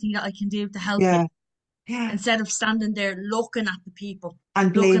there anything that I can do to help you? yeah, yeah. Instead of standing there looking at the people,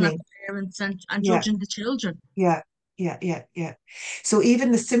 And looking at blaming. the parents and Yeah, judging the children. yeah, yeah, yeah, yeah. So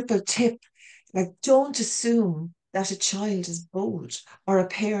even the simple tip, like don't assume that a child is bold or a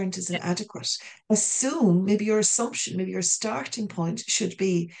parent is Yeah, inadequate. Assume, maybe your assumption, maybe your starting point should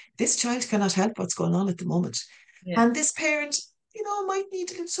be this child cannot help what's going on at the moment. yeah, And this parent, might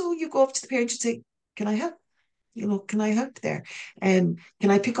need it. So you go up to the parent and say, can I help? Can I help there? Can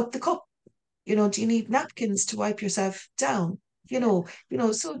I pick up the cup? Do you need napkins to wipe yourself down? yeah.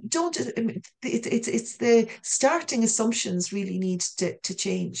 So don't, it's the starting assumptions really need to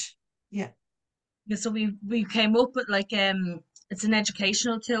change. Yeah. Yeah, so we came up with like it's an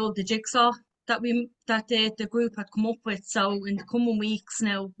educational tool, the jigsaw that the group had come up with. So in the coming weeks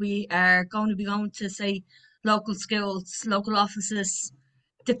now we are going to be going to say local schools, local offices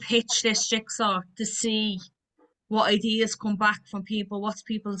to pitch this jigsaw to see what ideas come back from people, what's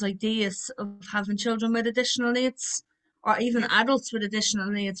people's ideas of having children with additional needs or even Yeah. adults with additional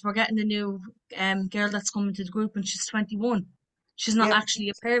needs. We're getting a new girl that's coming to the group and she's 21. She's not Yeah. actually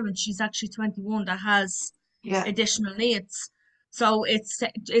a parent, she's actually 21 that has Yeah. additional needs. So it's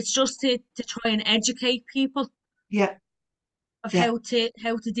just to try and educate people Yeah. of Yeah.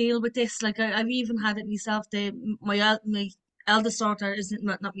 how to deal with this. Like I've even had it myself. My eldest daughter isn't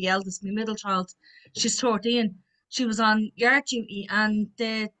not my eldest, my middle child. She's 13. She was on yard duty, and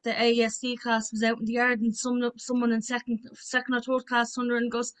the ASD class was out in the yard, and someone in second or third class under and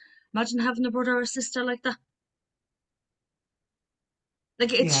goes, "Imagine having a brother or sister like that."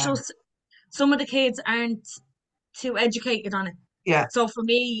 Like it's Yeah. just some of the kids aren't too educated on it. Yeah. So for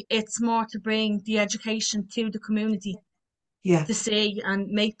me, it's more to bring the education to the community Yeah. to see and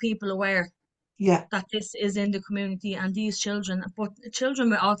make people aware Yeah. that this is in the community and these children, but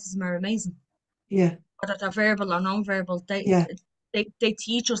children with autism are amazing. Yeah. Whether they're verbal or non-verbal, Yeah. they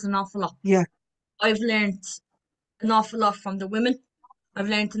teach us an awful lot. Yeah. I've learned an awful lot from the women I've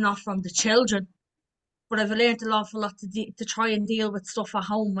learned enough from the children, but I've learned an awful lot to try and deal with stuff at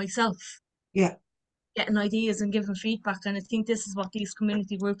home myself. Yeah. Getting ideas and giving feedback. And I think this is what these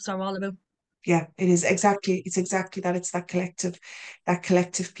community groups are all about. Yeah, it is exactly. It's exactly that. It's that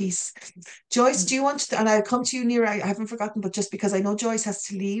collective piece. Joyce, do you want to? And I'll come to you, Neera. I haven't forgotten, but just because I know Joyce has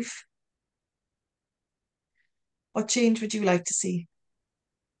to leave, what change would you like to see?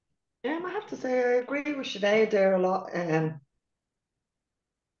 I have to say I agree with Sinead there a lot.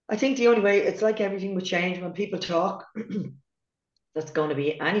 I think the only way, it's like everything with change, when people talk, that's going to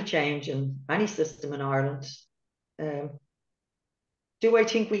be any change in any system in Ireland. Do I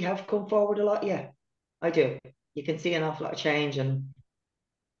think we have come forward a lot? Yeah, I do. You can see an awful lot of change in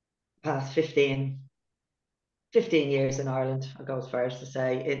the past 15 years in Ireland, I'll go as far as to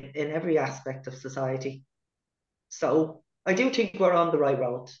say, in every aspect of society. So I do think we're on the right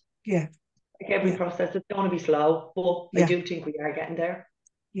road. Yeah. Like every process, it's going to be slow, but I do think we are getting there.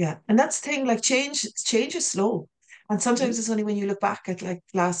 Yeah. And that's the thing, like change is slow. And sometimes it's only when you look back at like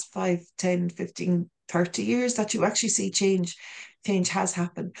last 5, 10, 15, 30 years that you actually see change has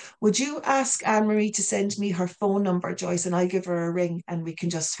happened. Would you ask Anne-Marie to send me her phone number, Joyce, and I'll give her a ring and we can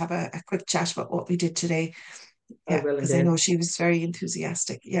just have a quick chat about what we did today. Yeah, because I know she was very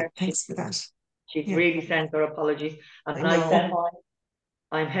enthusiastic. Yeah, thanks for that. She's really sent her apologies. And I said,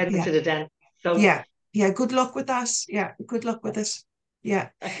 I'm heading to the dentist. So yeah, good luck with that. Yeah, good luck with it. Yeah.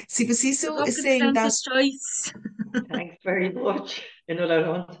 Sibasiso is saying that. Thanks very much. You know that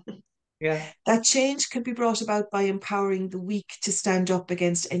one. Yeah. That change can be brought about by empowering the weak to stand up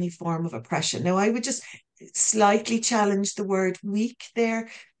against any form of oppression. Now, I would just slightly challenge the word weak there,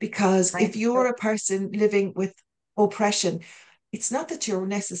 because if you're a person living with oppression, it's not that you're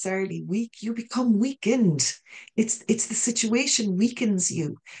necessarily weak, you become weakened. It's the situation weakens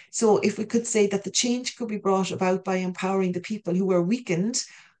you. So if we could say that the change could be brought about by empowering the people who are weakened,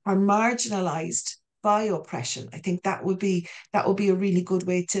 are marginalized by oppression, I think that would be a really good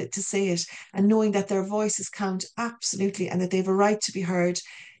way to say it. And knowing that their voices count, absolutely, and that they have a right to be heard.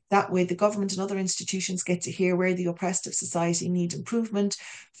 That way, the government and other institutions get to hear where the oppressed of society need improvement.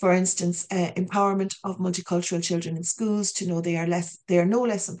 For instance, empowerment of multicultural children in schools, to know they are no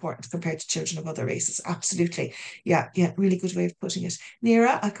less important compared to children of other races. Absolutely. Yeah, really good way of putting it.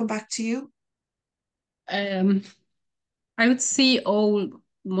 Neera, I'll come back to you. I would see all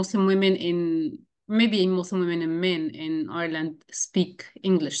Muslim women Muslim women and men in Ireland speak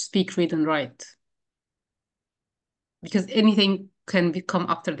English, speak, read, and write. Because anything can come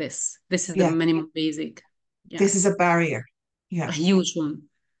after this. This is the minimum basic. Yeah. This is a barrier. Yeah. A huge one.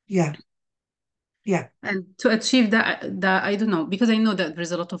 Yeah. Yeah. And to achieve that I don't know, because I know that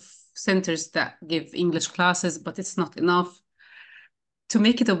there's a lot of centers that give English classes, but it's not enough. To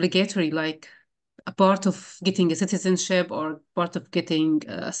make it obligatory, like a part of getting a citizenship or part of getting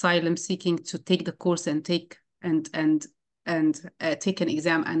asylum seeking, to take the course and take take an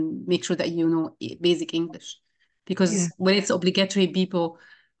exam and make sure that you know basic English. Because when it's obligatory, people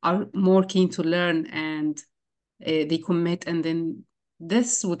are more keen to learn and they commit, and then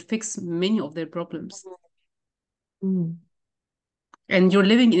this would fix many of their problems. And you're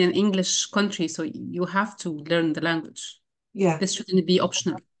living in an English country, so you have to learn the language. Yeah. This shouldn't be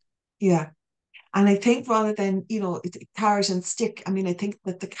optional. Yeah. And I think rather than, carrot and stick, I mean, I think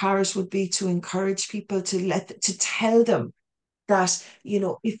that the carrot would be to encourage people to tell them that,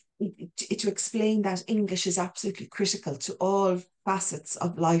 to explain that English is absolutely critical to all facets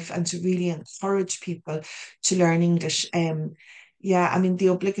of life, and to really encourage people to learn English. I mean, the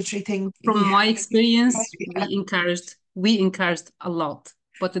obligatory thing. From my experience, we encouraged a lot,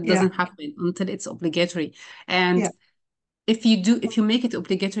 but it doesn't happen until it's obligatory. And if you make it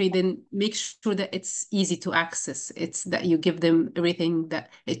obligatory, then make sure that it's easy to access. It's that you give them everything,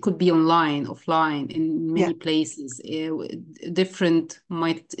 that it could be online, offline, in many places,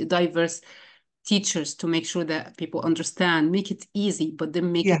 diverse teachers, to make sure that people understand. Make it easy, but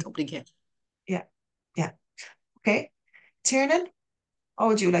then make it obligatory. Yeah. Okay. Tiernan, what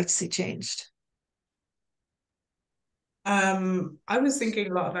would you like to see changed? I was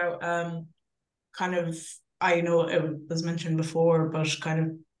thinking a lot about kind of, I know it was mentioned before, but kind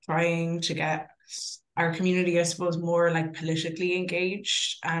of trying to get our community, I suppose, more like politically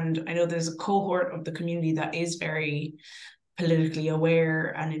engaged. And I know there's a cohort of the community that is very politically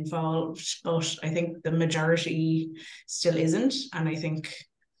aware and involved, but I think the majority still isn't. And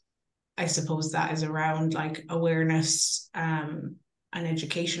I suppose that is around like awareness and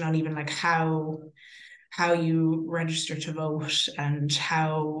education on even like how you register to vote and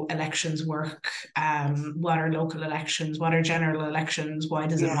how elections work, what are local elections, what are general elections, why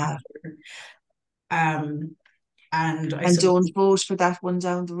does it matter? And I And suppose, don't vote for that one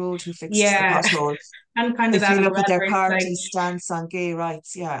down the road who fixes the yeah, pothole. and kind of If that you as look well, at their where it's party like, stance on gay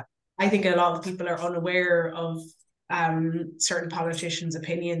rights, yeah. I think a lot of people are unaware of certain politicians'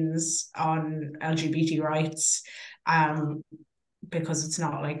 opinions on LGBT rights, because it's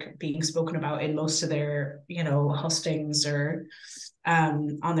not like being spoken about in most of their, you know, hustings or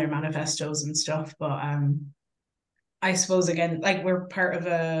on their manifestos and stuff. But I suppose, again, like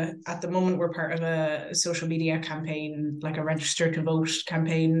at the moment, we're part of a social media campaign, like a register to vote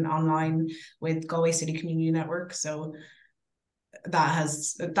campaign online with Galway City Community Network. So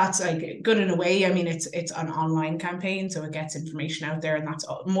that's like good in a way. I mean, it's an online campaign, so it gets information out there, and that's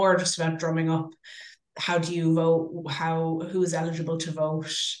more just about drumming up how do you vote, who's eligible to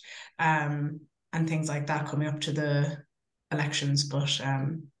vote, and things like that coming up to the elections. But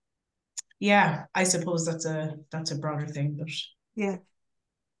yeah, I suppose that's a broader thing. But yeah.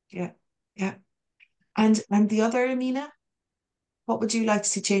 And the other, Amina, what would you like to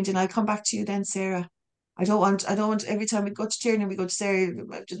see change? And I'll come back to you then, Sarah. I don't want every time we go to Tiernan, we go to Sarah,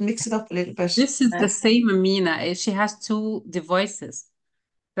 just mix it up a little bit. This is the same Amina. She has two devices.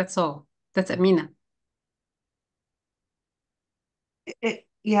 That's all. That's Amina.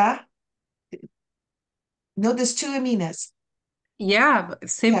 Yeah. No, there's two Aminas. Yeah, but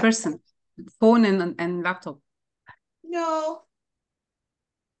same Yeah. person. Phone and laptop. No.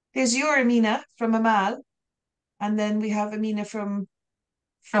 There's your Amina from Amal, and then we have Amina from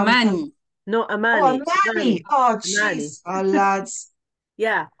Amani. No, Oh, Amani. Amani. Oh, Amani. jeez. Oh, lads.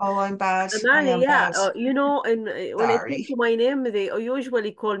 Yeah. Oh, I'm bad. I Amani, am yeah. bad. You know, and when it comes Sorry. to my name, they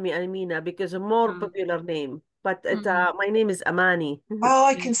usually call me Amina because a more popular name. But my name is Amani. Oh,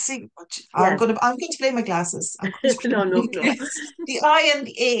 I can see. I'm Yes. going to play my glasses. I'm going to play No, my no, no. glasses. The I and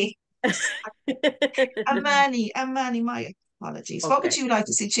the A. Amani, my apologies. What would Okay. you like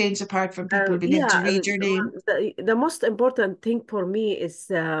to see changed apart from people being able to read your name? The most important thing for me is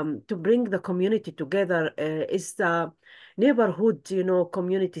to bring the community together, is the neighborhood,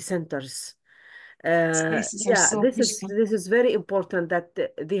 community centers. Spaces are Yeah, so critical. this is very important that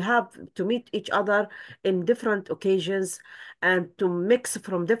they have to meet each other in different occasions and to mix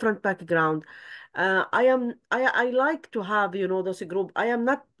from different background. I like to have, those group. I am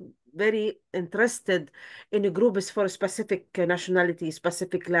not very interested in groups for a specific nationality,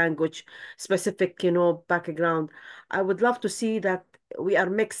 specific language, specific, background. I would love to see that we are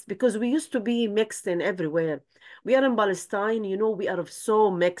mixed because we used to be mixed in everywhere. We are in Palestine, we are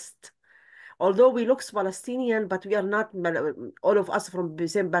so mixed. Although we look Palestinian, but we are not all of us from the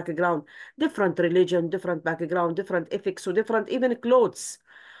same background, different religion, different background, different ethics, so different even clothes,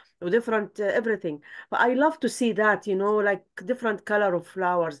 or different everything. But I love to see that, like different color of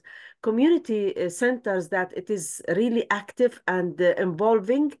flowers, community centers that it is really active and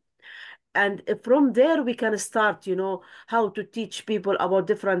involving. And from there, we can start, how to teach people about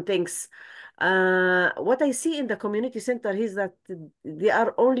different things. What I see in the community center is that they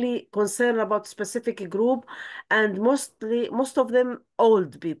are only concerned about specific group, and most of them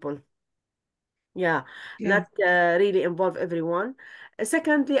old people. Yeah, Yeah. not really involve everyone.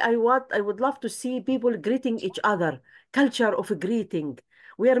 Secondly, I would love to see people greeting each other, culture of greeting.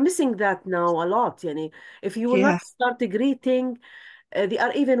 We are missing that now a lot. Yani, if you will Yeah. not start greeting, they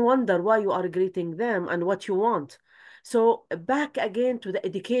are even wonder why you are greeting them and what you want. So back again to the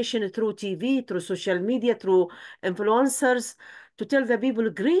education through TV, through social media, through influencers, to tell the people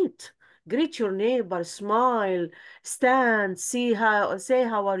greet your neighbor, smile, stand, say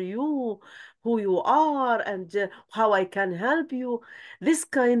how are you, who you are, and how I can help you. This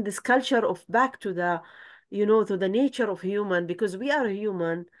culture of back to the, to the nature of human, because we are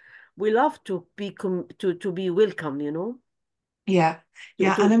human. We love to to be welcome, Yeah.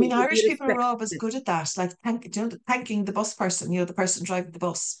 Yeah. And I mean, to be Irish people are always respected. good at that. Like thanking the bus person, the person driving the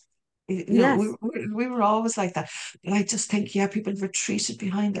bus. Yes. We were always like that. But I just think, yeah, people have retreated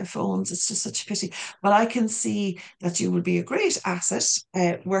behind their phones. It's just such a pity. But I can see that you will be a great asset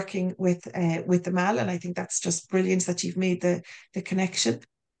working with the MAL. And I think that's just brilliant that you've made the connection.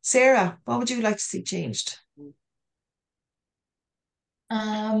 Sarah, what would you like to see changed?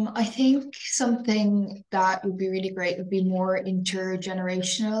 I think something that would be really great would be more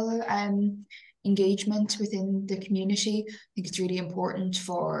intergenerational engagement within the community. I think it's really important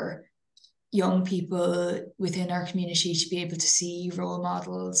for young people within our community to be able to see role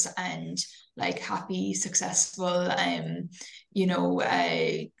models and like happy, successful,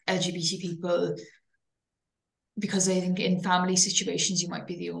 LGBT people, because I think in family situations you might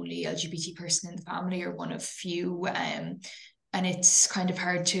be the only LGBT person in the family or one of few, and it's kind of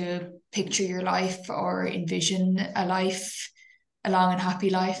hard to picture your life or envision a life a long and happy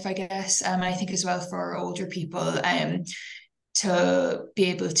life, I guess. And I think as well for older people, to be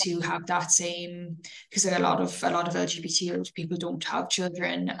able to have that same, because a lot of LGBT people don't have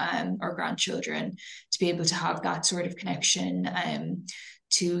children or grandchildren, to be able to have that sort of connection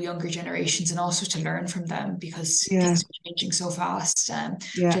to younger generations and also to learn from them, because things are changing so fast. I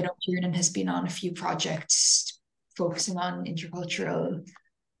know Kieran has been on a few projects focusing on intergenerational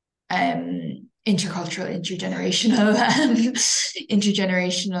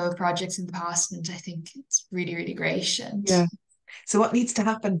intergenerational projects in the past, and I think it's really, really great. And so what needs to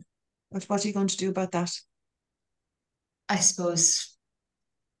happen? What are you going to do about that? I suppose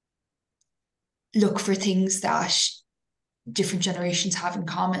look for things that different generations have in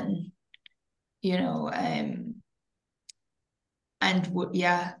common, you know, and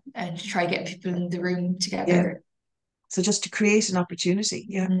try get people in the room together. So just to create an opportunity.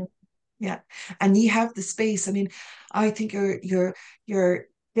 And you have the space. I mean, I think you're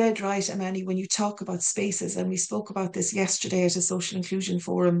dead right, Amani, when you talk about spaces, and we spoke about this yesterday at a social inclusion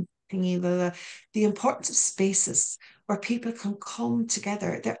forum thingy, the importance of spaces where people can come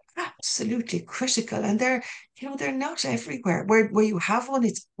together. They're absolutely critical, and they're not everywhere. Where you have one,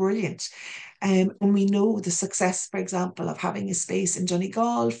 it's brilliant. And we know the success, for example, of having a space in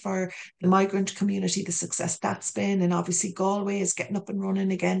Donegal for the migrant community, the success that's been, and obviously Galway is getting up and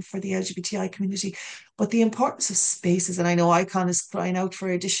running again for the LGBTI community. But the importance of spaces, and I know Icon is crying out for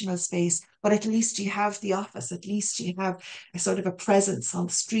additional space, but at least you have the office, at least you have a sort of a presence on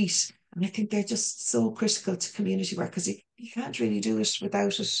the street. And I think they're just so critical to community work, because you can't really do it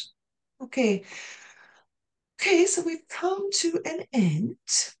without it. Okay, so we've come to an end.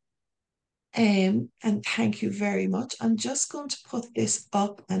 And thank you very much. I'm just going to put this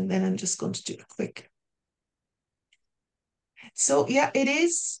up, and then I'm just going to do a quick. So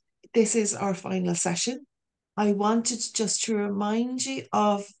this is our final session. I wanted just to remind you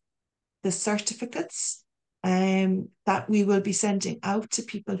of the certificates that we will be sending out to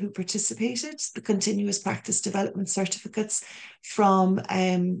people who participated, the continuous practice development certificates from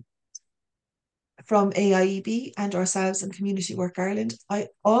AIEB and ourselves and Community Work Ireland. I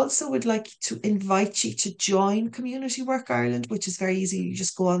also would like to invite you to join Community Work Ireland, which is very easy. You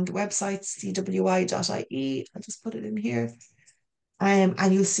just go on the website, cwi.ie. I'll just put it in here. And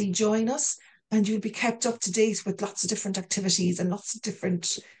you'll see join us, and you'll be kept up to date with lots of different activities and lots of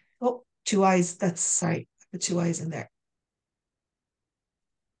different, two eyes, I put two eyes in there.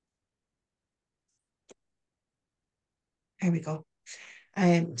 There we go.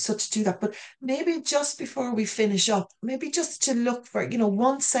 So to do that, but maybe just before we finish up, maybe just to look for,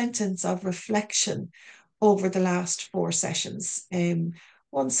 one sentence of reflection over the last 4 sessions.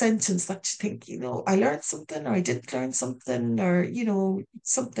 One sentence that you think, I learned something, or I didn't learn something, or,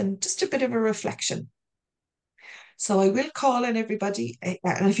 something, just a bit of a reflection. So I will call on everybody,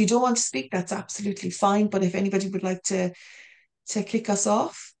 and if you don't want to speak, that's absolutely fine. But if anybody would like to kick us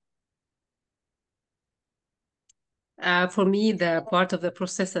off. For me, the part of the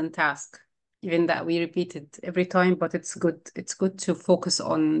process and task, even that we repeat it every time, but it's good. It's good to focus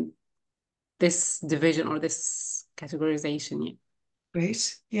on this division or this categorization. Yeah.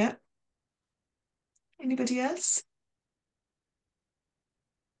 Great. Yeah. Anybody else?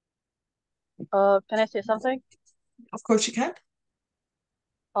 Can I say something? Of course you can.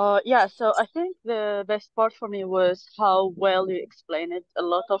 Yeah, so I think the best part for me was how well you explained it. A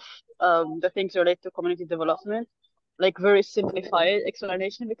lot of the things related to community development, like very simplified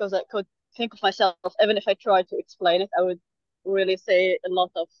explanation, because I could think of myself, even if I tried to explain it, I would really say a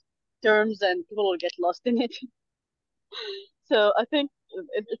lot of terms and people will get lost in it. So I think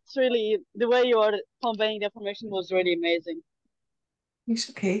it's really, the way you are conveying the information was really amazing.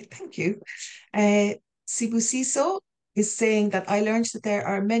 Okay, thank you. Sibusiso is saying that I learned that there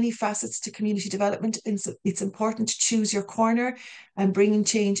are many facets to community development, and so it's important to choose your corner and bringing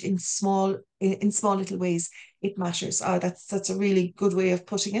change in small little ways. It matters. That's a really good way of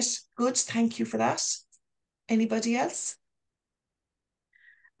putting it. Good, thank you for that. Anybody else?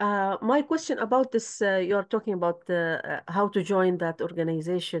 My question about this, you're talking about how to join that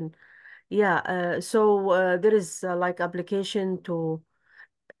organization. Yeah, so there is like application to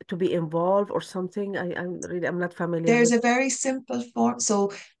be involved or something. I'm not familiar There's with. a very simple form.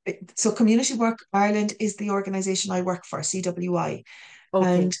 So Community Work Ireland is the organisation I work for, CWI.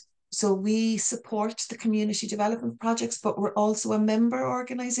 Okay. And so we support the community development projects, but we're also a member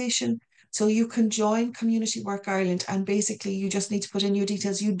organisation. So you can join Community Work Ireland, and basically you just need to put in your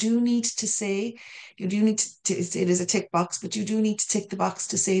details. You do need to say, it is a tick box, but you do need to tick the box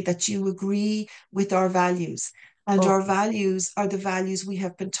to say that you agree with our values. And our Okay. values are the values we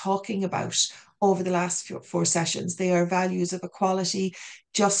have been talking about over the last four sessions. They are values of equality,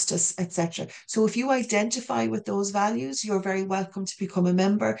 justice, etc. So if you identify with those values, you're very welcome to become a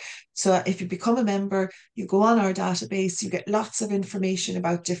member. So if you become a member, you go on our database, you get lots of information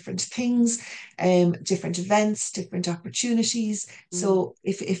about different things, different events, different opportunities. So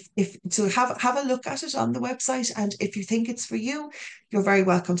so have a look at it on the website, and if you think it's for you, you're very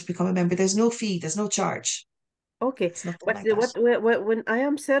welcome to become a member. There's no fee, there's no charge. Okay, It's nothing but like that. when I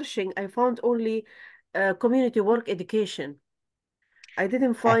am searching, I found only community work education. I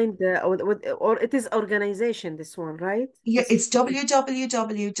didn't find or it is organization, this one, right? Yeah, This it's is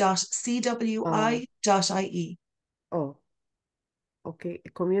www.cwi.ie. oh, okay,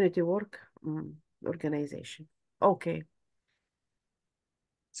 community work organization. Okay.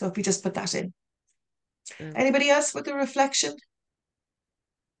 So if we just put that in. Uh, Anybody else with a reflection?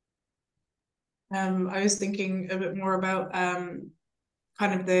 I was thinking a bit more about kind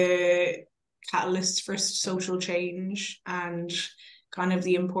of the catalysts for social change and kind of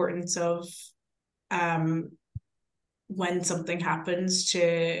the importance of when something happens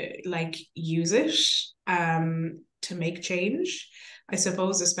to like use it to make change. I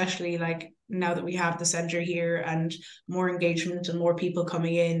suppose, especially like now that we have the centre here and more engagement and more people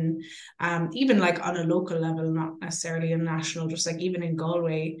coming in, even like on a local level, not necessarily a national, just like even in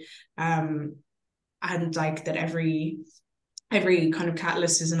Galway, and like that every kind of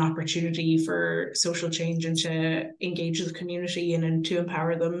catalyst is an opportunity for social change and to engage the community and to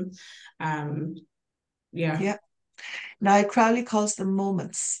empower them. Yeah. Now Crowley calls them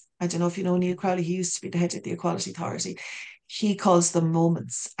moments. I don't know if you know Neil Crowley, he used to be the head of the Equality Authority. He calls them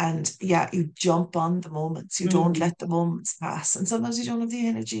moments. And yeah, you jump on the moments. You don't let the moments pass. And sometimes you don't have the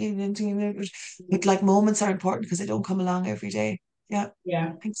energy. But like moments are important because they don't come along every day. Yeah.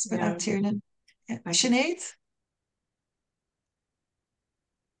 Yeah. Thanks for that, Tiernan. Yeah. Sinead?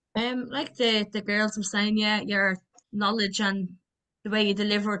 Like the girls were saying, yeah, your knowledge and the way you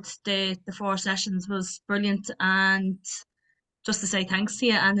delivered the 4 sessions was brilliant, and just to say thanks to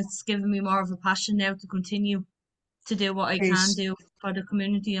you, and it's given me more of a passion now to continue to do what I can Great. do for the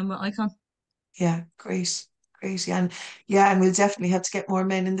community and what I can. Yeah, great. Great. And we'll definitely have to get more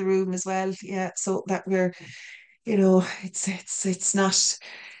men in the room as well. Yeah. So that we're, it's not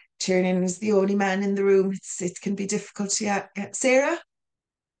Tiernan is the only man in the room. It can be difficult. Yeah. Sarah?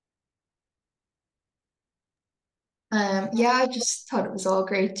 Yeah, I just thought it was all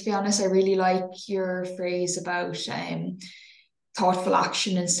great, to be honest. I really like your phrase about thoughtful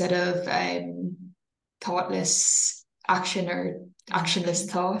action instead of thoughtless action or actionless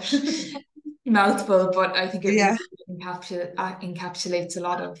thought. Mouthful, but I think it Yeah. really encapsulates a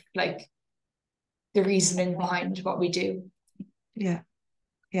lot of like the reasoning behind what we do. Yeah.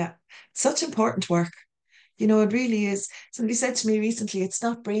 Yeah. Such important work. It really is. Somebody said to me recently, it's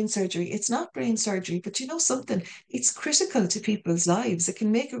not brain surgery. It's not brain surgery, but you know something, it's critical to people's lives. It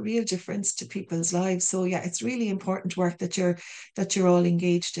can make a real difference to people's lives. So yeah, it's really important work that you're all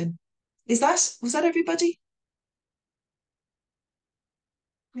engaged in. Was that everybody?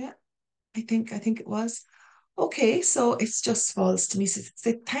 Yeah, I think it was. Okay, so it just falls to me to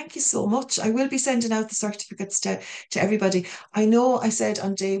say thank you so much. I will be sending out the certificates to everybody. I know I said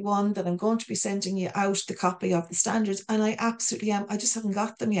on day one that I'm going to be sending you out the copy of the standards, and I absolutely am. I just haven't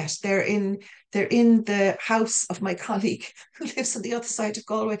got them yet. They're in the house of my colleague who lives on the other side of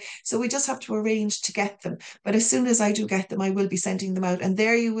Galway. So we just have to arrange to get them. But as soon as I do get them, I will be sending them out. And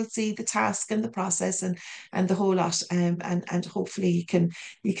there you will see the task and the process and the whole lot. And hopefully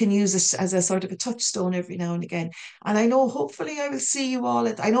you can use it as a sort of a touchstone every now and again. And I know hopefully I will see you all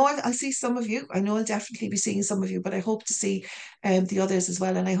I know I'll see some of you. I know I'll definitely be seeing some of you, but I hope to see the others as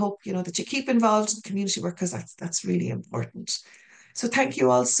well. And I hope, that you keep involved in community work, because that's really important. So thank you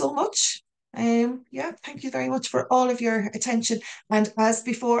all so much. Thank you very much for all of your attention. And as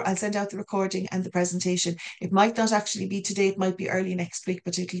before, I'll send out the recording and the presentation. It might not actually be today, it might be early next week,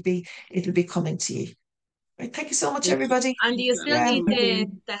 but it'll be coming to you. Right, thank you so much, everybody. And do you still Yeah. need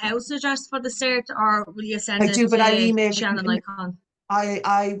the house address for the cert, or will you send I it do, but I'll to email Shannon it. Icon?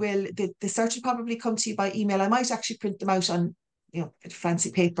 I will. The search will probably come to you by email. I might actually print them out on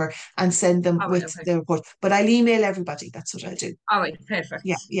fancy paper and send them All right, with okay. the report. But I'll email everybody. That's what I'll do. All right, perfect.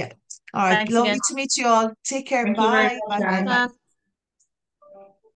 Yeah. All right. Thanks Lovely again. to meet you all. Take care. Thank you very Bye. much, Bye. Anne. Bye. Bye.